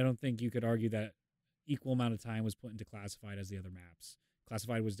clear. I don't think you could argue that equal amount of time was put into Classified as the other maps.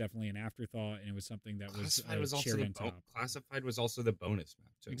 Classified was definitely an afterthought, and it was something that was cherry on top. Classified was also the bonus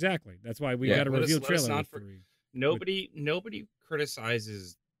map too. Exactly. That's why we got a reveal trailer. Nobody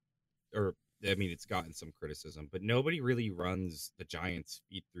criticizes, or I mean, it's gotten some criticism, but nobody really runs the Giants'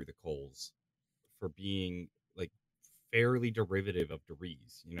 feet through the coals for being like fairly derivative of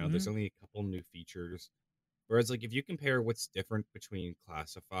Deriz. You know, there's only a couple new features. Whereas, like, if you compare what's different between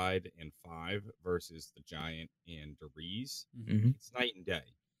Classified and 5 versus the Giant and Deriz, it's night and day.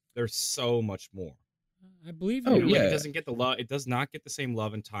 There's so much more. I believe. Like, it doesn't get the love. It does not get the same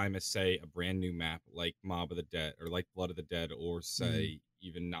love and time as, say, a brand new map like Mob of the Dead or like Blood of the Dead or say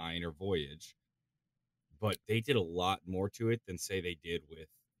even 9 or Voyage. But they did a lot more to it than say they did with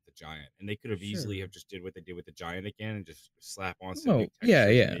the Giant, and they could have easily have just did what they did with the Giant again and just slap on some new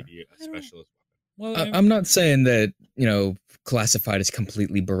texture, maybe a specialist weapon. Well, I'm not saying that, Classified is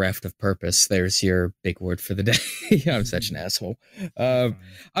completely bereft of purpose. There's your big word for the day. I'm such an asshole. I'm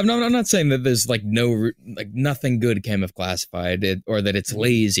not saying that there's nothing good came of Classified or that it's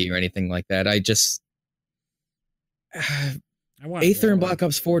lazy or anything like that. I just Aether and Black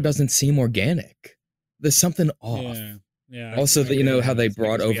Ops 4 doesn't seem organic. There's something off. Yeah. Also, how they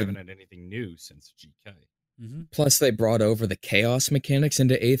brought over. We haven't had anything new since GK. Plus, they brought over the chaos mechanics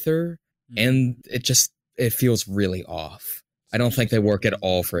into Aether. And it feels really off. I don't think they work at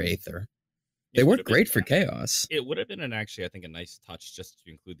all for Aether. They work great for Chaos. It would have been I think a nice touch just to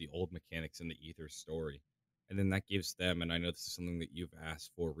include the old mechanics in the Aether story. And then that gives them, and I know this is something that you've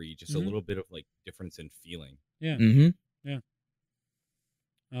asked for, Reed, just a little bit of like difference in feeling. Yeah. Yeah.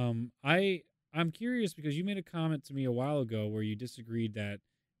 I'm curious because you made a comment to me a while ago where you disagreed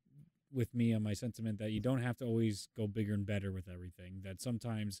with me on my sentiment that you don't have to always go bigger and better with everything. That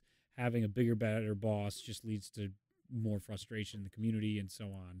sometimes having a bigger, better boss just leads to more frustration in the community and so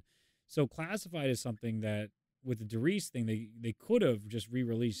on. So Classified is something that, with the Deriz thing, they could have just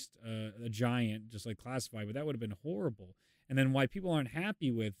re-released a Giant just like Classified, but that would have been horrible. And then why people aren't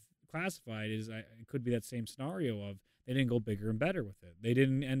happy with Classified is it could be that same scenario of they didn't go bigger and better with it. They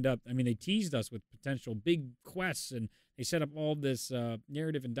didn't end up, they teased us with potential big quests and they set up all this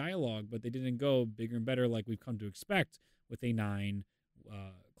narrative and dialogue, but they didn't go bigger and better like we've come to expect with a 9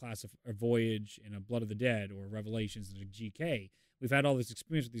 or Voyage and a Blood of the Dead or Revelations and a GK. We've had all this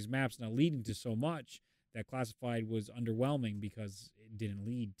experience with these maps now leading to so much that Classified was underwhelming because it didn't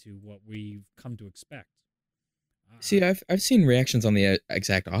lead to what we've come to expect. See, I've seen reactions on the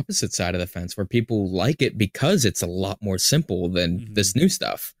exact opposite side of the fence where people like it because it's a lot more simple than this new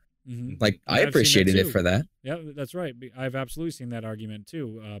stuff. Like, I appreciated it for that. Yeah, that's right. I've absolutely seen that argument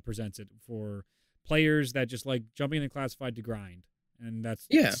too presented for players that just like jumping in Classified to grind. And that's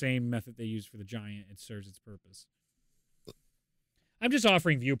the same method they use for the Giant. It serves its purpose. I'm just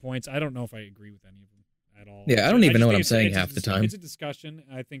offering viewpoints. I don't know if I agree with any of them at all. Yeah, I don't even know what I'm saying half the time. It's a discussion,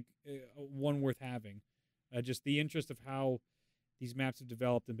 I think, one worth having. Just the interest of how these maps have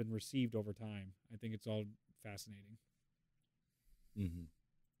developed and been received over time. I think it's all fascinating.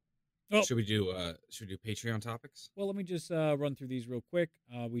 Oh. Should we do Patreon topics? Well, let me just run through these real quick.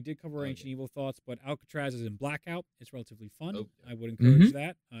 We did cover Ancient Evil thoughts, but Alcatraz is in Blackout. It's relatively fun. Okay. I would encourage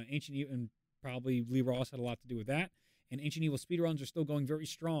that. Ancient Evil, and probably Lee Ross had a lot to do with that. And Ancient Evil speedruns are still going very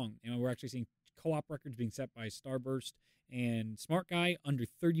strong. We're actually seeing co-op records being set by Starburst And Smart Guy, under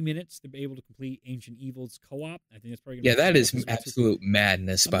 30 minutes to be able to complete Ancient Evils co-op. I think that's probably going to Yeah, be that is this week, too. absolute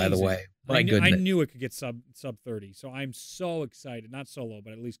madness, by the Amazing. way. My I goodness. knew it could get sub 30. So I'm so excited. Not solo,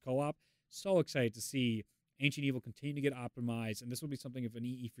 but at least co-op. So excited to see Ancient Evil continue to get optimized. And this will be something if an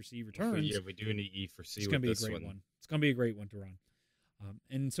EE for C returns. Yeah, we do an EE for C. It's going to be a great one. It's going to be a great one to run.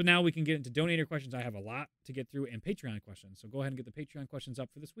 And so now we can get into donator questions. I have a lot to get through and Patreon questions. So go ahead and get the Patreon questions up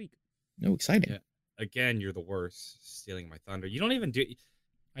for this week. No, exciting. Yeah. Again, you're the worst, stealing my thunder. You don't even do.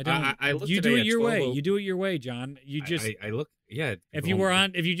 I don't. I looked you do it your way. 12. You do it your way, John. You just. I look. Yeah. If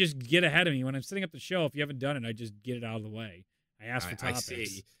you just get ahead of me when I'm setting up the show, if you haven't done it, I just get it out of the way. I ask for topics. I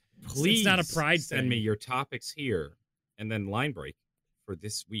see. Please, it's not a pride send thing. me your topics here, and then line break for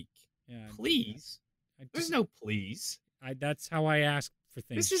this week. Yeah. Please. There's no please. That's how I ask for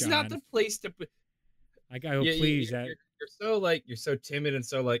things. This is John. not the place to. I go, please. You're so timid and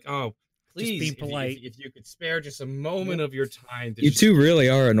so like, oh, please, just being polite. If you could spare just a moment of your time. You two really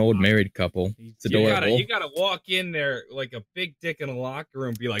are an old married couple. It's adorable. You gotta walk in there like a big dick in a locker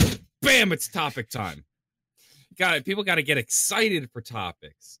room, be like, bam, it's topic time. People got to get excited for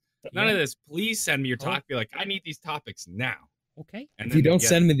topics. None of this. Please send me your topic. Be like, I need these topics now. Okay. And if you don't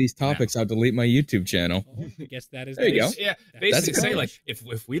send me these topics, I'll delete my YouTube channel. Oh, I guess that is. There you go. Yeah, basically say like,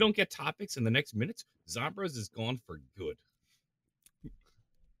 if we don't get topics in the next minutes, Zombros is gone for good.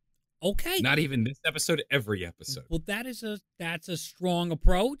 Okay. Not even this episode, every episode. Well, that's a strong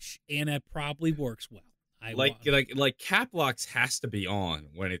approach, and it probably works well. Like cap locks has to be on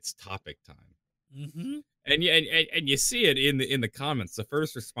when it's topic time. Mm-hmm. And you see it in the comments. The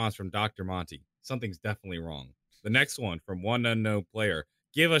first response from Dr. Monty, something's definitely wrong. The next one from one unknown player,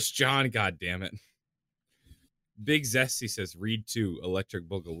 give us John, goddammit. Big Zesty says, read 2, Electric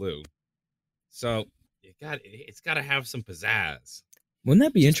Boogaloo. So it's got to have some pizzazz. Wouldn't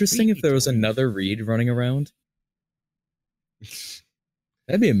that be interesting if there was another Reed running around?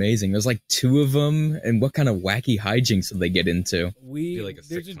 That'd be amazing. There's like 2 of them, and what kind of wacky hijinks would they get into? Like a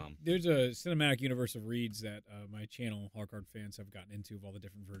sitcom. There's a cinematic universe of Reeds that my channel, Hardcard fans, have gotten into of all the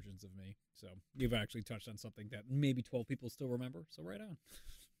different versions of me. So you've actually touched on something that maybe 12 people still remember. So right on.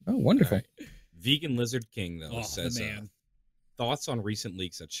 Oh, wonderful. Right. Vegan Lizard King, though, says, man. Thoughts on recent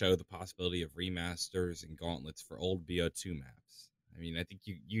leaks that show the possibility of remasters and gauntlets for old BO2 maps? I mean, I think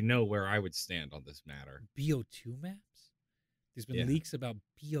you know where I would stand on this matter. BO2 maps? There's been leaks about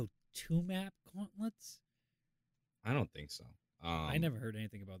BO2 map gauntlets? I don't think so. I never heard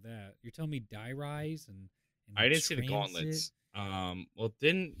anything about that. You're telling me Die Rise and I didn't see the gauntlets. Well,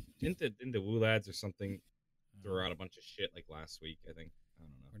 didn't the Woo Lads or something throw out a bunch of shit like last week? I think. I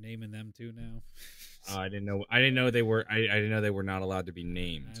don't know. We're naming them too now. I didn't know. I didn't know they were. I didn't know they were not allowed to be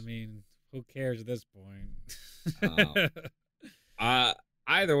named. I mean, who cares at this point?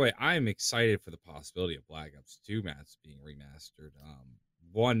 Either way, I'm excited for the possibility of Black Ops 2 maps being remastered.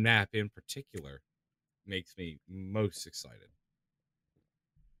 One map in particular makes me most excited.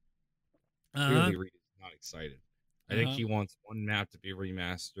 Clearly, Reed is not excited. I think he wants one map to be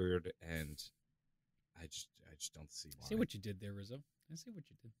remastered, and I just don't see why. I see what you did there, Rizzo. I see what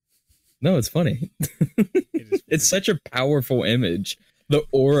you did. No, it's funny. It's such a powerful image. The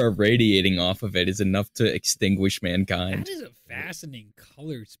aura radiating off of it is enough to extinguish mankind. That is a fascinating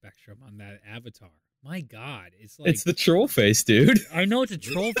color spectrum on that avatar. My God, it's like it's the troll face, dude. I know it's a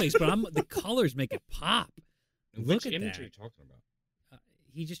troll face, but the colors make it pop. Look at image that. Are you talking about?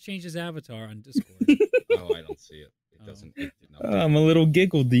 He just changed his avatar on Discord. Oh, I don't see it. It doesn't. It I'm a little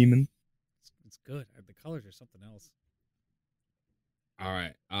giggle demon. It's good. The colors are something else. All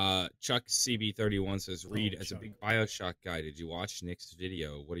right. Chuck CB31 says, Reed, as a big Bioshock guy, did you watch Nick's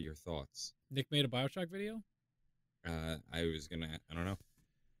video? What are your thoughts? Nick made a Bioshock video? I don't know.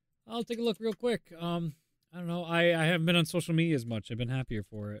 I'll take a look real quick. I don't know. I haven't been on social media as much. I've been happier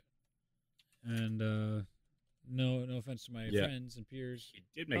for it. And no offense to my friends and peers. He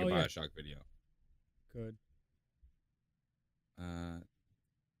did make a Bioshock video. Good.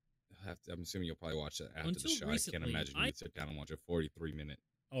 I'm assuming you'll probably watch that after the show. Recently, I can't imagine you'd sit down and watch a 43-minute.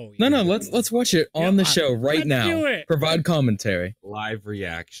 Oh yeah. No. Let's watch it on the show right now. Do it. Provide commentary. Live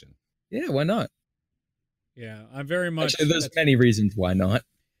reaction. Yeah, why not? Yeah, I'm very much. Actually, there's many reasons why not.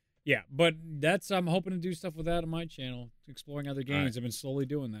 Yeah, but I'm hoping to do stuff with that on my channel, exploring other games. I've been slowly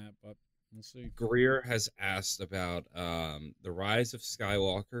doing that, but we'll see. Greer has asked about the Rise of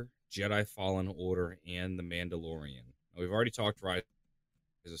Skywalker, Jedi Fallen Order, and The Mandalorian. We've already talked Rise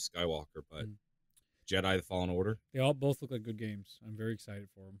of Skywalker, but Jedi the Fallen Order. They all both look like good games. I'm very excited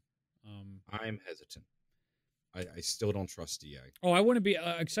for them. I'm hesitant. I still don't trust EA. Oh, I wouldn't be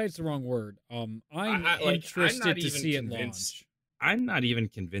excited's the wrong word. I'm interested to see it launch. I'm not even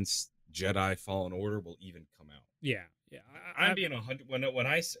convinced Jedi Fallen Order will even come out. Yeah, Yeah, I'm being 100 when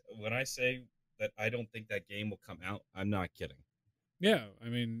I say that I don't think that game will come out. I'm not kidding. yeah. I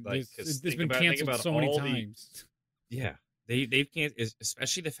mean, Like, because it's been canceled so many times. yeah, they've can't,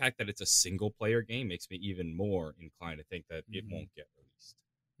 especially the fact that it's a single player game makes me even more inclined to think that it won't get released.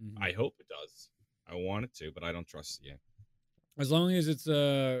 I hope it does. I want it to, but I don't trust the game. As long as it's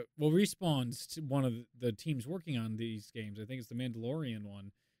Respawn's one of the teams working on these games. I think it's the Mandalorian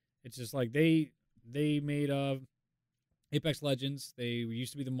one. It's just like they made Apex Legends. They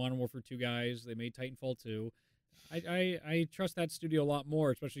used to be the Modern Warfare 2 guys. They made Titanfall 2. I trust that studio a lot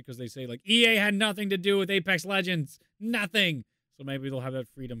more, especially because they say like EA had nothing to do with Apex Legends, nothing. So maybe they'll have that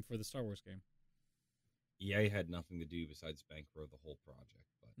freedom for the Star Wars game. EA had nothing to do besides bankroll the whole project,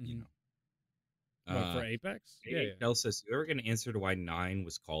 but you know. What, for Apex? Yeah. Del says, "You're going to answer to why 9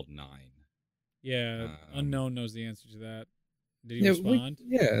 was called 9." Yeah, Unknown knows the answer to that. Did he respond?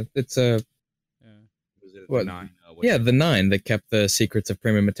 It's a. Was it what? the 9? The 9 that kept the secrets of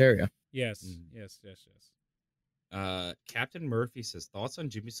Prima Materia. Yes. Captain Murphy says, thoughts on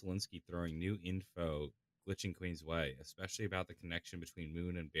Jimmy Selinsky throwing new info glitching Queen's Way, especially about the connection between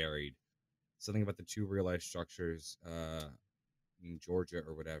Moon and Buried. Something about the two real life structures in Georgia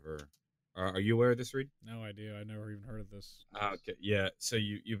or whatever. Are you aware of this, Reed? No idea. I never even heard of this. Okay, yeah. So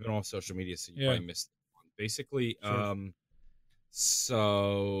you've been on social media, so you probably missed one. Basically, sure.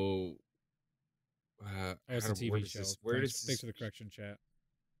 So it's a TV show. Thanks for the correction, chat.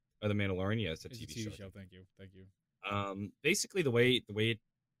 Oh, The Mandalorian. Yeah, it's a TV show. Thank you. Basically, the way it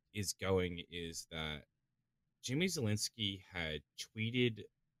is going is that Jimmy Zielinski had tweeted,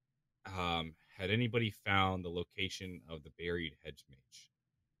 had anybody found the location of the buried hedge mage?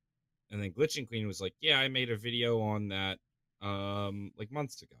 And then Glitching Queen was like, yeah, I made a video on that like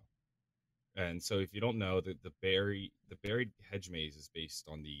months ago. And so if you don't know, the buried hedge maze is based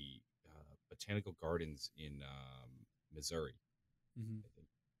on the botanical gardens in Missouri. I think.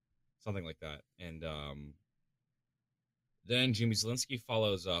 Something like that. And then Jimmy Zielinski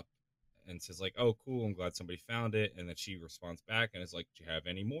follows up and says like, oh, cool, I'm glad somebody found it. And then she responds back and is like, do you have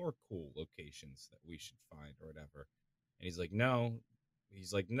any more cool locations that we should find or whatever? And he's like, no.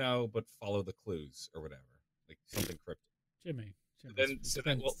 He's like, no, but follow the clues or whatever. Like something cryptic. Jimmy.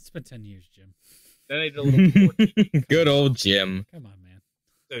 It's been 10 years, Jim. Then they did a little good old Jim. Come on, man.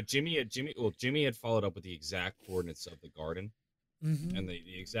 So Jimmy had followed up with the exact coordinates of the garden. And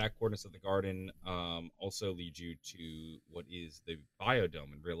the exact coordinates of the garden also lead you to what is the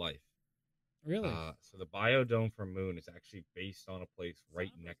biodome in real life. Really? So the biodome for Moon is actually based on a place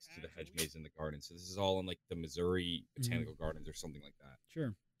right next to the hedge maze in the garden. So this is all in like the Missouri Botanical Gardens or something like that.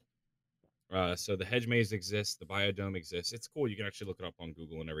 Sure. So the hedge maze exists, the biodome exists. It's cool. You can actually look it up on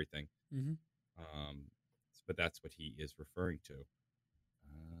Google and everything. But that's what he is referring to.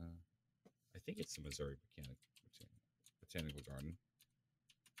 I think it's the Missouri Botanical Garden.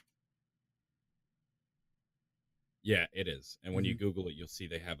 Yeah, it is. And when you Google it, you'll see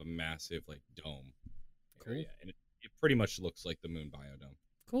they have a massive like dome area, and it pretty much looks like the Moon biodome.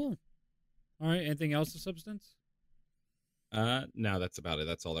 Cool. All right. Anything else of substance? No, that's about it.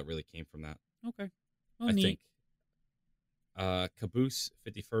 That's all that really came from that. Okay. Well, I neat. think. Caboose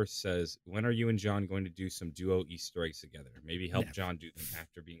 51st says, when are you and John going to do some duo Easter eggs together? Maybe help John do them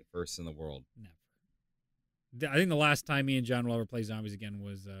after being first in the world. Never. I think the last time me and John will ever play zombies again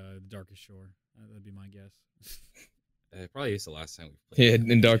was The Darkest Shore. That'd be my guess. It probably is the last time we've played.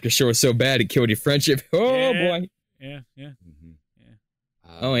 Yeah, and Darkest Shore was so bad it killed your friendship. Oh, boy. Yeah. Yeah.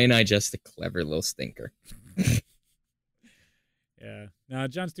 Oh, ain't I just a clever little stinker? Yeah. No,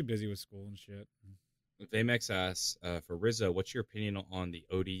 John's too busy with school and shit. Vamex asks, for Rizzo, what's your opinion on the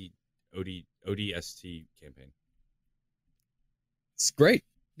ODST campaign? It's great.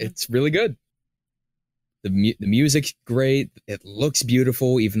 Yeah. It's really good. The music's great. It looks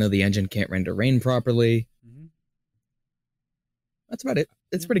beautiful, even though the engine can't render rain properly. That's about it.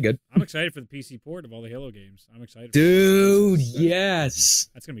 It's pretty good. I'm excited for the PC port of all the Halo games. I'm excited. Dude, yes.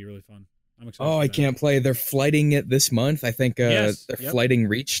 That's going to be really fun. I'm excited. Oh, I can't play. They're flighting it this month. I think they're flighting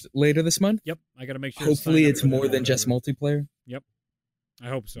Reach later this month. Yep. I got to make sure. Hopefully it's more than just multiplayer. Yep. I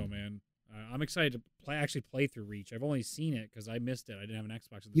hope so, man. I'm excited to actually play through Reach. I've only seen it because I missed it. I didn't have an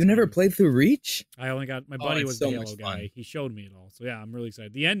Xbox. You never played through Reach? I only got my buddy was the Halo guy. He showed me it all. So yeah, I'm really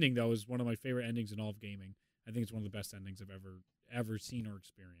excited. The ending though is one of my favorite endings in all of gaming. I think it's one of the best endings I've ever seen or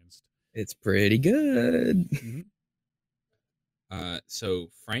experienced. It's pretty good. So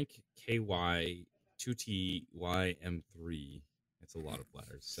Frank KY 2TYM3, that's a lot of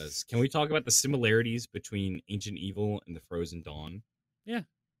letters, says, can we talk about the similarities between Ancient Evil and the Frozen Dawn? Yeah.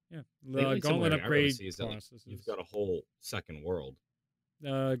 The Gauntlet upgrade process. You've got a whole second world.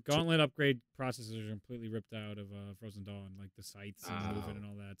 Gauntlet upgrade processors are completely ripped out of Frozen Dawn, like the sights and Oh. moving and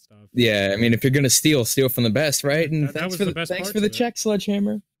all that stuff. Yeah, I mean, if you're gonna steal from the best, right? And That was for the best thanks parts for the of it. check,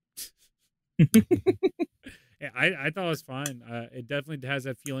 Sledgehammer. Yeah, I thought it was fine. It definitely has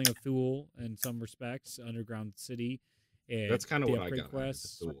that feeling of Thule in some respects, Underground City. And That's kind of the what I upgrade got out of it, the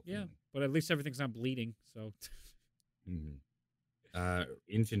quests. Thule Yeah, feeling. but at least everything's not bleeding. So,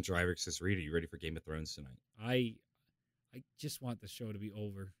 Infant Driver says, "Rita, you ready for Game of Thrones tonight?" I just want the show to be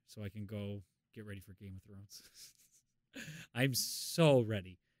over so I can go get ready for Game of Thrones. I'm so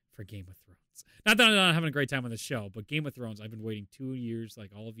ready for Game of Thrones. Not that I'm not having a great time on the show, but Game of Thrones, I've been waiting 2 years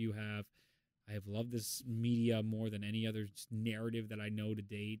like all of you have. I have loved this media more than any other narrative that I know to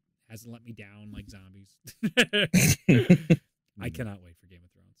date. Hasn't let me down like zombies. I cannot wait for Game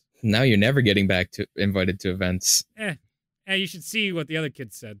of Thrones. Now you're never getting back to invited to events. You should see what the other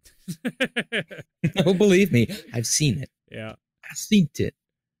kids said. Oh, believe me, I've seen it. Yeah. I've seen it.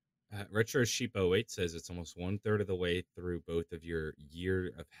 Retro Sheep 08 says it's almost 1/3 of the way through both of your year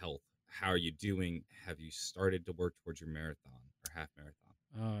of health. How are you doing? Have you started to work towards your marathon or half marathon?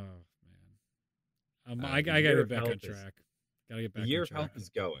 Oh man, I gotta get back on track. Gotta get back. The year on of track. health is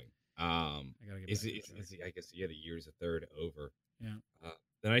going. I gotta get back on track. I guess you get a year's a third over. Yeah.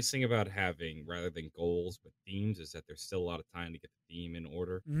 The nice thing about having rather than goals but themes is that there's still a lot of time to get the theme in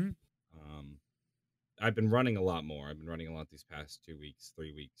order. Mm-hmm. I've been running a lot more. I've been running a lot these past 2 weeks,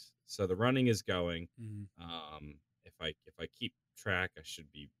 3 weeks. So the running is going. Mm-hmm. If I keep track, I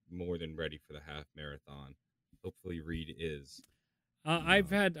should be more than ready for the half marathon. Hopefully, Reed is. I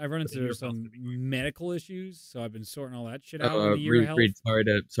run into some medical issues, so I've been sorting all that shit out in the year of health. Reed, sorry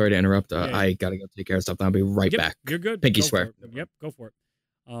to interrupt. I gotta go take care of something. I'll be right back. You're good. Pinky Go swear. Yep, go for it.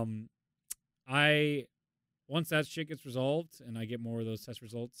 Once that shit gets resolved and I get more of those test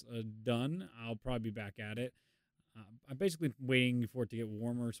results done, I'll probably be back at it. I'm basically waiting for it to get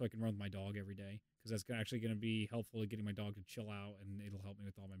warmer so I can run with my dog every day because that's actually going to be helpful at getting my dog to chill out and it'll help me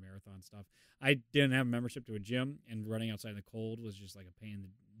with all my marathon stuff. I didn't have a membership to a gym and running outside in the cold was just like a pain in the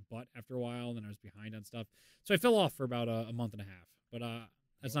butt after a while. And then I was behind on stuff. So I fell off for about a month and a half, but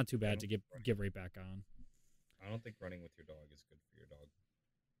that's not too bad to get right back on. I don't think running with your dog is good for your dog.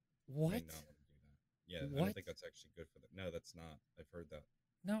 What? Yeah, what? I don't think that's actually good for them. No, that's not. I've heard that.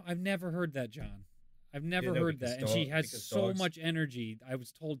 No, I've never heard that, John. I've never heard that. And she has so much energy. I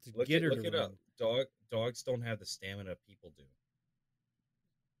was told to get her to look it up. Dogs don't have the stamina people do.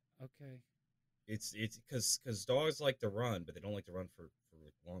 Okay. It's because dogs like to run, but they don't like to run for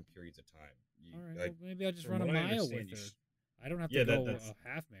like long periods of time. All right, well, maybe I'll just run a mile with her. I don't have to go a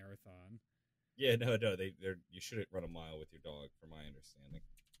half marathon. Yeah, no, you shouldn't run a mile with your dog, from my understanding.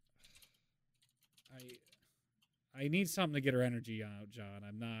 I need something to get her energy out, John.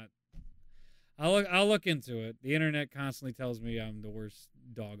 I'm not. I'll look into it. The internet constantly tells me I'm the worst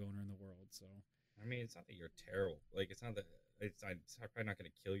dog owner in the world. So I mean, it's not that you're terrible. Like it's not that it's probably not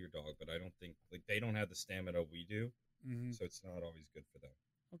going to kill your dog, but I don't think like they don't have the stamina we do, so it's not always good for them.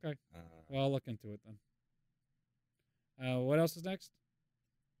 Okay. Well, I'll look into it then. What else is next?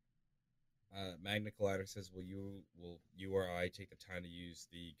 Magna Collider says, will you or I take the time to use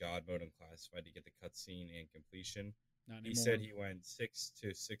the God mode unclassified to get the cutscene and completion? Not anymore. He said he went 6 to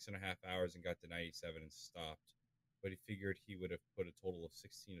 6.5 hours and got to 97 and stopped, but he figured he would have put a total of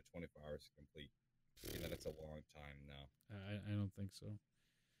 16 to 24 hours to complete. And that's a long time now. I don't think so.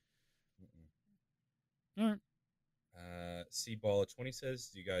 All right. Cball20 says,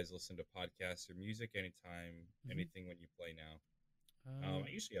 do you guys listen to podcasts or music anytime, anything when you play now? I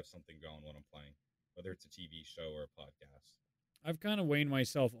usually have something going when I'm playing, whether it's a TV show or a podcast. I've kind of weaned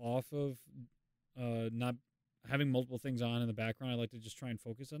myself off of not having multiple things on in the background. I like to just try and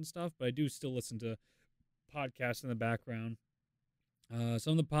focus on stuff, but I do still listen to podcasts in the background.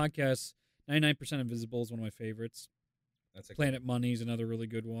 Some of the podcasts, 99% Invisible is one of my favorites. That's Planet Money is another really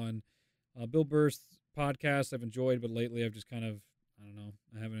good one. Bill Burr's podcast I've enjoyed, but lately I've just kind of, I don't know,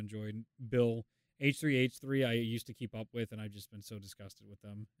 I haven't enjoyed Bill. H3H3 I used to keep up with, and I've just been so disgusted with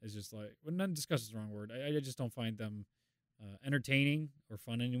them. It's just like, well, not disgusted is the wrong word. I just don't find them entertaining or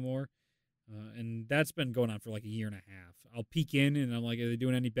fun anymore. And that's been going on for like a year and a half. I'll peek in and I'm like, are they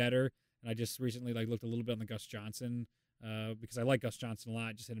doing any better? And I just recently like looked a little bit on the Gus Johnson because I like Gus Johnson a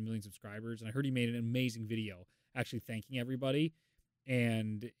lot. Just had 1 million subscribers, and I heard he made an amazing video actually thanking everybody.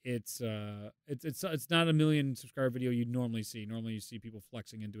 And it's not a 1 million subscriber video you'd normally see. Normally you see people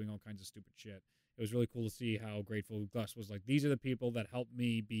flexing and doing all kinds of stupid shit. It was really cool to see how grateful Gus was. Like, these are the people that helped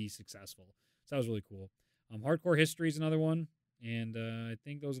me be successful. So that was really cool. Hardcore History is another one. And I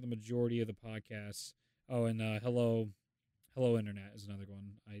think those are the majority of the podcasts. Oh, and Hello Internet is another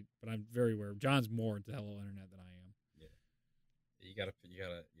one. But I'm very aware. John's more into Hello Internet than I am. You gotta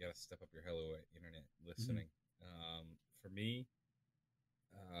step up your hello internet listening. For me,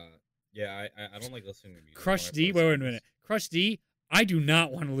 yeah, I don't like listening to music when Crush I D. play Wait a zombies. minute. Crush D. I do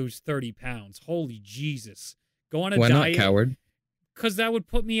not want to lose 30 pounds. Holy Jesus. Go on a Why not, diet. coward? Because that would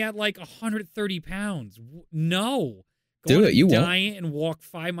put me at like 130 pounds. No. Go Do on it. a You won't. diet and walk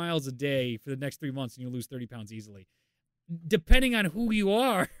 5 miles a day for the next 3 months and you'll lose 30 pounds easily. Depending on who you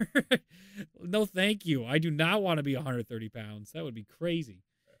are. No, thank you. I do not want to be 130 pounds. That would be crazy.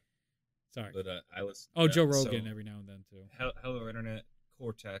 Sorry. But I listen. Oh, Joe so Rogan every now and then, too. Hello Internet,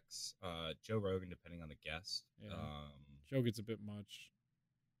 Cortex, Joe Rogan, depending on the guest. Yeah. Joe gets a bit much.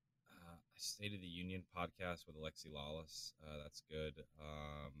 State of the Union podcast with Alexi Lawless. That's good.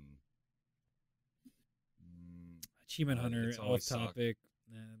 Achievement Hunter, it's off always topic.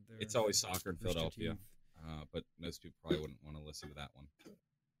 It's always soccer in Philadelphia. Teeth. But most people probably wouldn't want to listen to that one.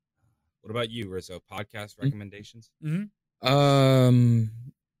 What about you, Rizzo? Podcast recommendations?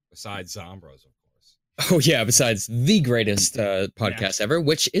 Besides Zombros, of course. Oh yeah, besides the greatest podcast ever,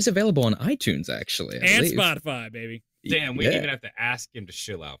 which is available on iTunes actually, I and believe. Spotify, baby. Damn, we didn't even have to ask him to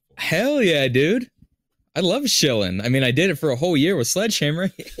chill out for us. Hell yeah, dude. I love shilling. I mean, I did it for a whole year with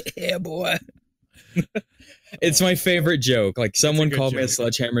Sledgehammer. Yeah, boy. It's my favorite joke. Like, someone called me a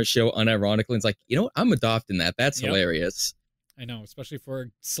Sledgehammer show unironically. And it's like, you know what? I'm adopting that. That's hilarious. I know, especially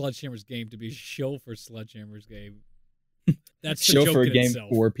for Sledgehammer's game to be a show for Sledgehammer's game. That's the show joke for a in game itself.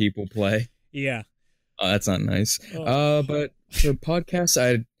 4 people play. Yeah. Oh, that's not nice. But for podcasts,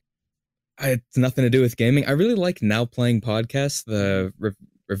 I had nothing to do with gaming. I really like Now Playing Podcasts, the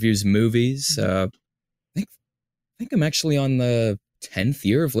reviews movies. I think I'm actually on the 10th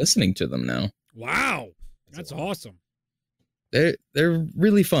year of listening to them now. Wow. That's awesome. They're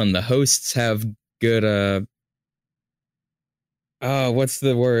really fun. The hosts have good what's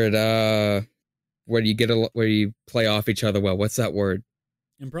the word? Where you play off each other well. What's that word?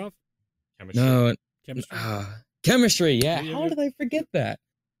 Improv? Chemistry. No. Chemistry? Chemistry, yeah. How did I forget that?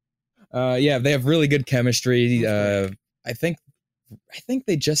 Yeah, they have really good chemistry. I think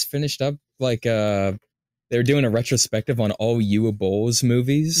they just finished up they were doing a retrospective on all Uwe Boll's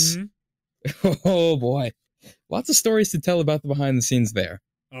movies. Mm-hmm. Oh boy. Lots of stories to tell about the behind the scenes there.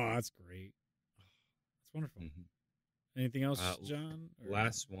 Oh, that's great. That's wonderful. Mm-hmm. Anything else, John?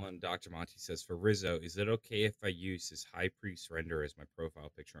 Last one, Dr. Monty says, for Rizzo, is it okay if I use his High Priest render as my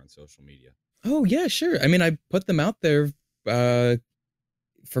profile picture on social media? Oh, yeah, sure. I mean, I put them out there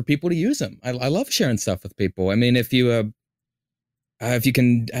for people to use them. I love sharing stuff with people. I mean, if you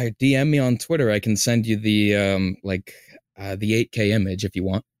can DM me on Twitter, I can send you the 8K image if you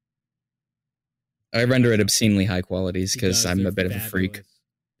want. I render it obscenely high qualities because I'm a bit of a freak.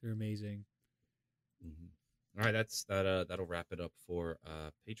 They're amazing. All right, that'll wrap it up for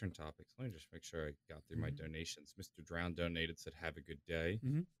patron topics. Let me just make sure I got through my donations. Mr. Drown donated, said have a good day.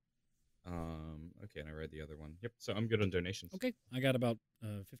 Okay, and I read the other one. Yep, so I'm good on donations. Okay, I got about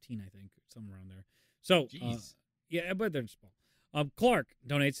 15, I think, somewhere around there. So, yeah, but they're small. Clark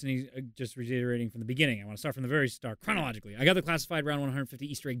donates, and he's just reiterating from the beginning. I want to start from the very start, chronologically. I got the classified round 150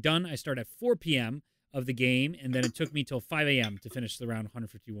 Easter egg done. I started at 4 p.m. of the game, and then it took me till 5 a.m. to finish the round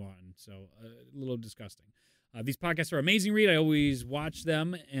 151, so a little disgusting. These podcasts are amazing read. I always watch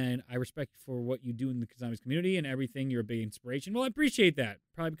them, and I respect for what you do in the Zombies community and everything. You're a big inspiration. Well, I appreciate that.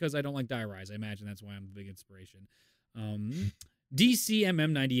 Probably because I don't like Die Rise. I imagine that's why I'm the big inspiration.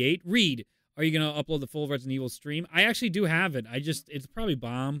 DCMM98, Reed, are you going to upload the full Resident Evil stream? I actually do have it. It's probably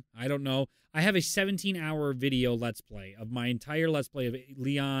bomb. I don't know. I have a 17-hour video Let's Play of my entire Let's Play of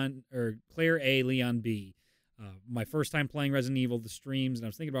Claire A, Leon B. My first time playing Resident Evil, the streams, and I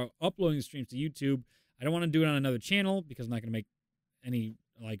was thinking about uploading the streams to YouTube. I don't want to do it on another channel because I'm not going to make any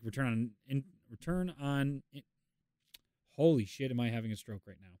return on. Holy shit! Am I having a stroke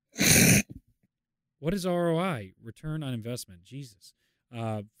right now? What is ROI? Return on investment. Jesus.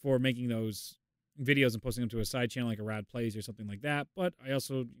 For making those videos and posting them to a side channel like a Rad Plays or something like that. But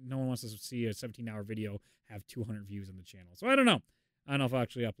no one wants to see a 17-hour video have 200 views on the channel. So I don't know. I don't know if I'll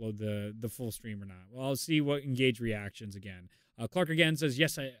actually upload the full stream or not. Well, I'll see what engage reactions again. Clark again says,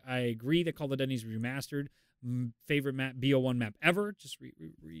 yes, I agree that Call of Duty is remastered. Favorite map, BO1 map ever. Just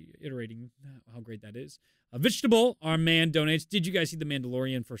reiterating how great that is. Vegetable, our man, donates. Did you guys see the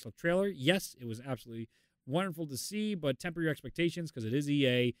Mandalorian first look trailer? Yes, it was absolutely wonderful to see, but temper your expectations because it is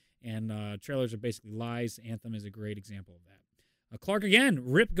EA, and trailers are basically lies. Anthem is a great example of that. Clark again,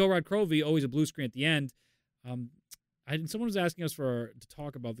 rip Go Rod Crovey, always a blue screen at the end. Someone was asking us to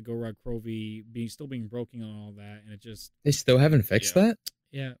talk about the Go Rod Crovey still being broken and all that, and it just... They still haven't fixed that?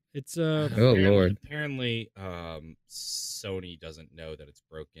 Yeah, it's... oh, Lord. Apparently, Sony doesn't know that it's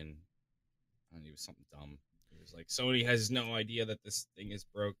broken. It was something dumb. was like, Sony has no idea that this thing is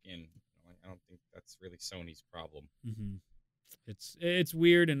broken. I don't think that's really Sony's problem. Mm-hmm. It's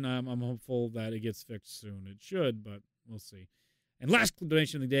weird, and I'm hopeful that it gets fixed soon. It should, but we'll see. And last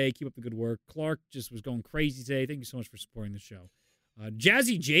donation of the day. Keep up the good work. Clark just was going crazy today. Thank you so much for supporting the show.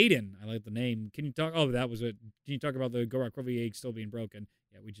 Jazzy Jaden, I like the name. Can you talk? Oh, that was it. Can you talk about the Go Rock Rovie egg still being broken?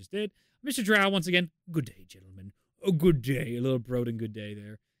 Yeah, we just did. Mr. Drow, once again, good day, gentlemen. Oh, good day. A little Broden good day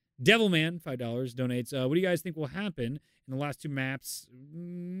there. Devilman, $5, donates. What do you guys think will happen in the last two maps?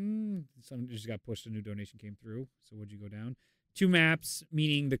 Someone just got pushed. A new donation came through. So would you go down? 2 maps,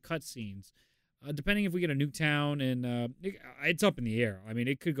 meaning the cutscenes. Depending if we get a Nuketown, and it's up in the air. I mean,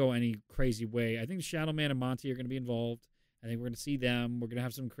 it could go any crazy way. I think Shadow Man and Monty are going to be involved. I think we're going to see them. We're going to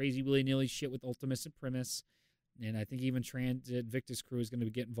have some crazy willy-nilly shit with Ultimus and Primus. And I think even Transit Victus crew is going to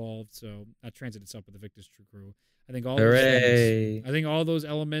get involved. So, not Transit itself, but the Victus crew. I think all those things, I think all those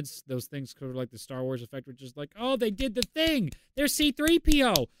elements, those things could like the Star Wars effect, which is like, oh, they did the thing. They're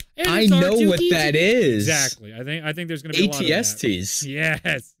C-3PO. I know what that is. Exactly. I think there's going to be a lot of that. ATSTs.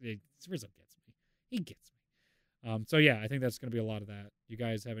 Yes. Rizzo gets me. He gets me. So yeah, I think that's going to be a lot of that. You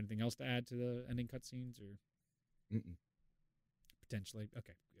guys have anything else to add to the ending cutscenes, or potentially?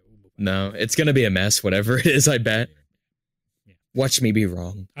 Okay. We'll move on. No, it's going to be a mess. Whatever it is, I bet. Yeah. Watch me be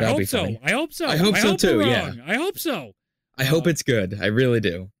wrong. I hope so. I hope so. I hope so too. Wrong. Yeah. I hope so. I hope it's good. I really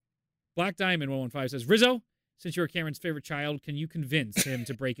do. Black Diamond 115 says, Rizzo, since you're Cameron's favorite child, can you convince him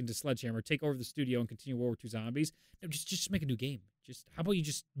to break into Sledgehammer, take over the studio, and continue World War II Zombies? No, just make a new game. How about you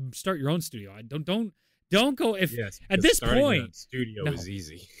just start your own studio? Don't go if at this point. Studio is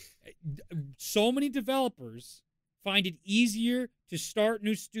easy. So many developers find it easier to start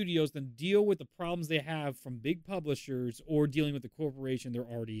new studios than deal with the problems they have from big publishers or dealing with the corporation they're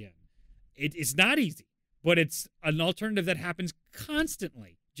already in. It's not easy, but it's an alternative that happens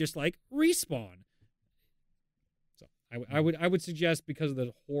constantly, just like Respawn. So I would suggest, because of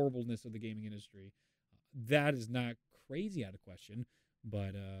the horribleness of the gaming industry, that is not crazy out of question.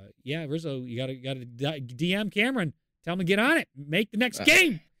 But yeah, Rizzo, you gotta DM Cameron, tell him to get on it, make the next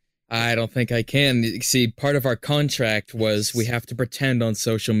game. I don't think I can. See, part of our contract was we have to pretend on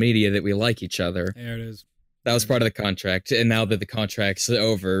social media that we like each other. There it is. That was part of the contract, and now that the contract's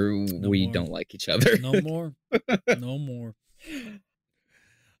over, we don't like each other. No more. No more.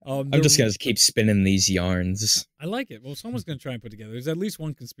 I'm just going to keep spinning these yarns. I like it. Well, someone's going to try and put together. There's at least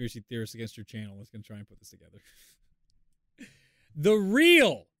one conspiracy theorist against your channel that's going to try and put this together. The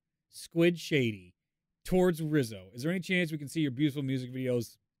real Squid Shady towards Rizzo. Is there any chance we can see your beautiful music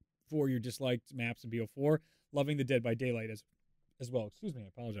videos for your disliked maps in BO4? Loving the Dead by Daylight as well. Excuse me, I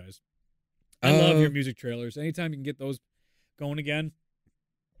apologize. I love your music trailers. Anytime you can get those going again,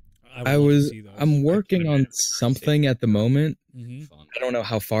 I'm working on something at the moment. Mm-hmm. I don't know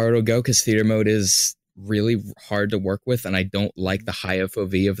how far it'll go because theater mode is really hard to work with, and I don't like the high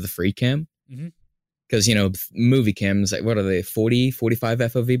FOV of the free cam. Because, movie cams, what are they, 40, 45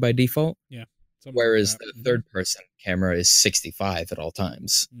 FOV by default? Yeah. Whereas the third-person camera is 65 at all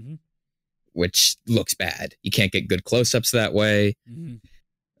times, which looks bad. You can't get good close-ups that way.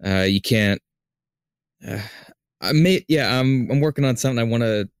 You can't... I'm working on something. I want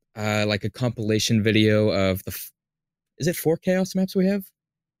to, like a compilation video of is it 4 Chaos maps we have?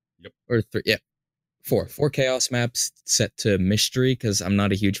 Yep. Or 3, yeah. 4 Chaos maps set to mystery, because I'm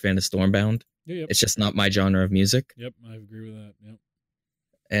not a huge fan of Stormbound. Yep. It's just not my genre of music. Yep, I agree with that. Yep.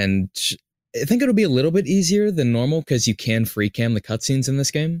 And I think it'll be a little bit easier than normal because you can free cam the cutscenes in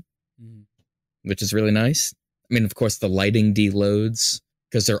this game, which is really nice. I mean, of course, the lighting deloads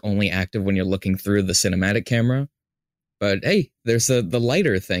because they're only active when you're looking through the cinematic camera. But hey, there's the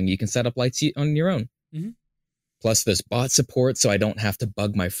lighter thing. You can set up lights on your own. Plus, there's bot support, so I don't have to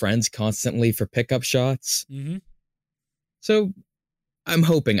bug my friends constantly for pickup shots. So I'm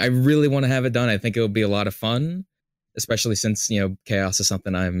hoping. I really want to have it done. I think it will be a lot of fun, especially since, Chaos is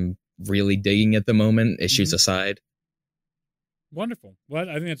something I'm really digging at the moment, issues aside. Wonderful. Well,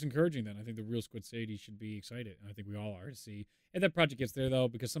 I think that's encouraging then. I think the real Squid Sadie should be excited. And I think we all are to see if that project gets there, though,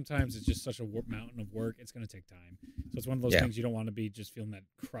 because sometimes it's just such a mountain of work. It's going to take time. So it's one of those things you don't want to be just feeling that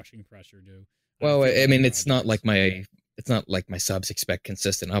crushing pressure, do. Well, I mean, it's not like my subs expect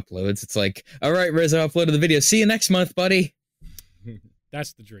consistent uploads. It's like, all right, Rizzo uploaded the video. See you next month, buddy.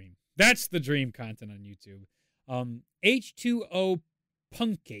 That's the dream. That's the dream content on YouTube. H2O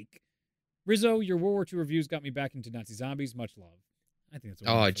Punkcake. Rizzo, your World War II reviews got me back into Nazi zombies. Much love. I think that's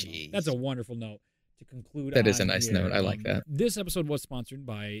a wonderful note. That's a wonderful note to conclude. That is a nice note. I like that. This episode was sponsored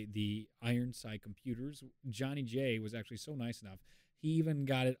by the Ironside Computers. Johnny J was actually so nice enough. He even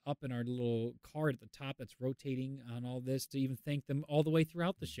got it up in our little card at the top that's rotating on all this to even thank them all the way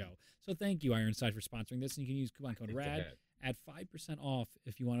throughout the show. So thank you, Ironside, for sponsoring this. And you can use coupon code RAD at 5% off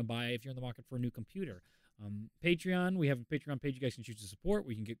if you want to buy, if you're in the market for a new computer. Patreon, we have a Patreon page you guys can choose to support.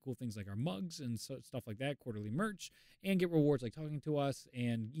 We can get cool things like our mugs and stuff like that, quarterly merch, and get rewards like talking to us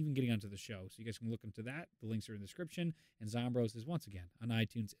and even getting onto the show. So you guys can look into that. The links are in the description. And Zombros is once again on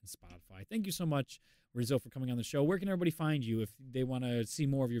iTunes and Spotify. Thank you so much, Rizzo, for coming on the show. Where can everybody find you if they want to see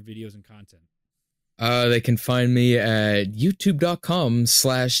more of your videos and content? They can find me at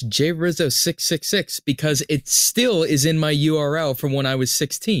youtube.com/jrizzo666 because it still is in my URL from when I was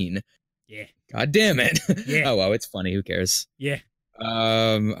 16. Yeah. God damn it. Yeah. Oh, well, it's funny. Who cares? Yeah.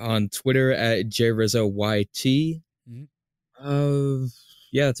 On Twitter at jrizzoyt.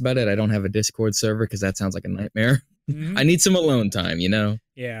 Yeah, that's about it. I don't have a Discord server because that sounds like a nightmare. Mm-hmm. I need some alone time, you know?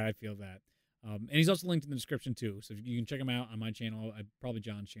 Yeah, I feel that. And he's also linked in the description, too. So you can check him out on my channel, probably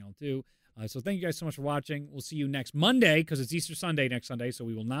John's channel, too. So thank you guys so much for watching. We'll see you next Monday, because it's Easter Sunday next Sunday, so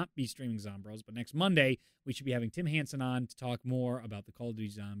we will not be streaming Zombros. But next Monday, we should be having Tim Hansen on to talk more about the Call of Duty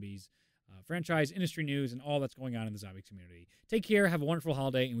Zombies franchise, industry news, and all that's going on in the zombie community. Take care, have a wonderful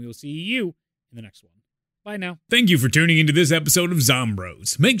holiday, and we will see you in the next one. Bye now. Thank you for tuning into this episode of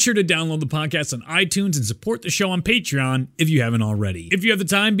Zombros. Make sure to download the podcast on iTunes and support the show on Patreon if you haven't already. If you have the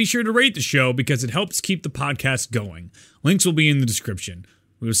time, be sure to rate the show because it helps keep the podcast going. Links will be in the description.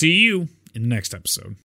 We will see you in the next episode.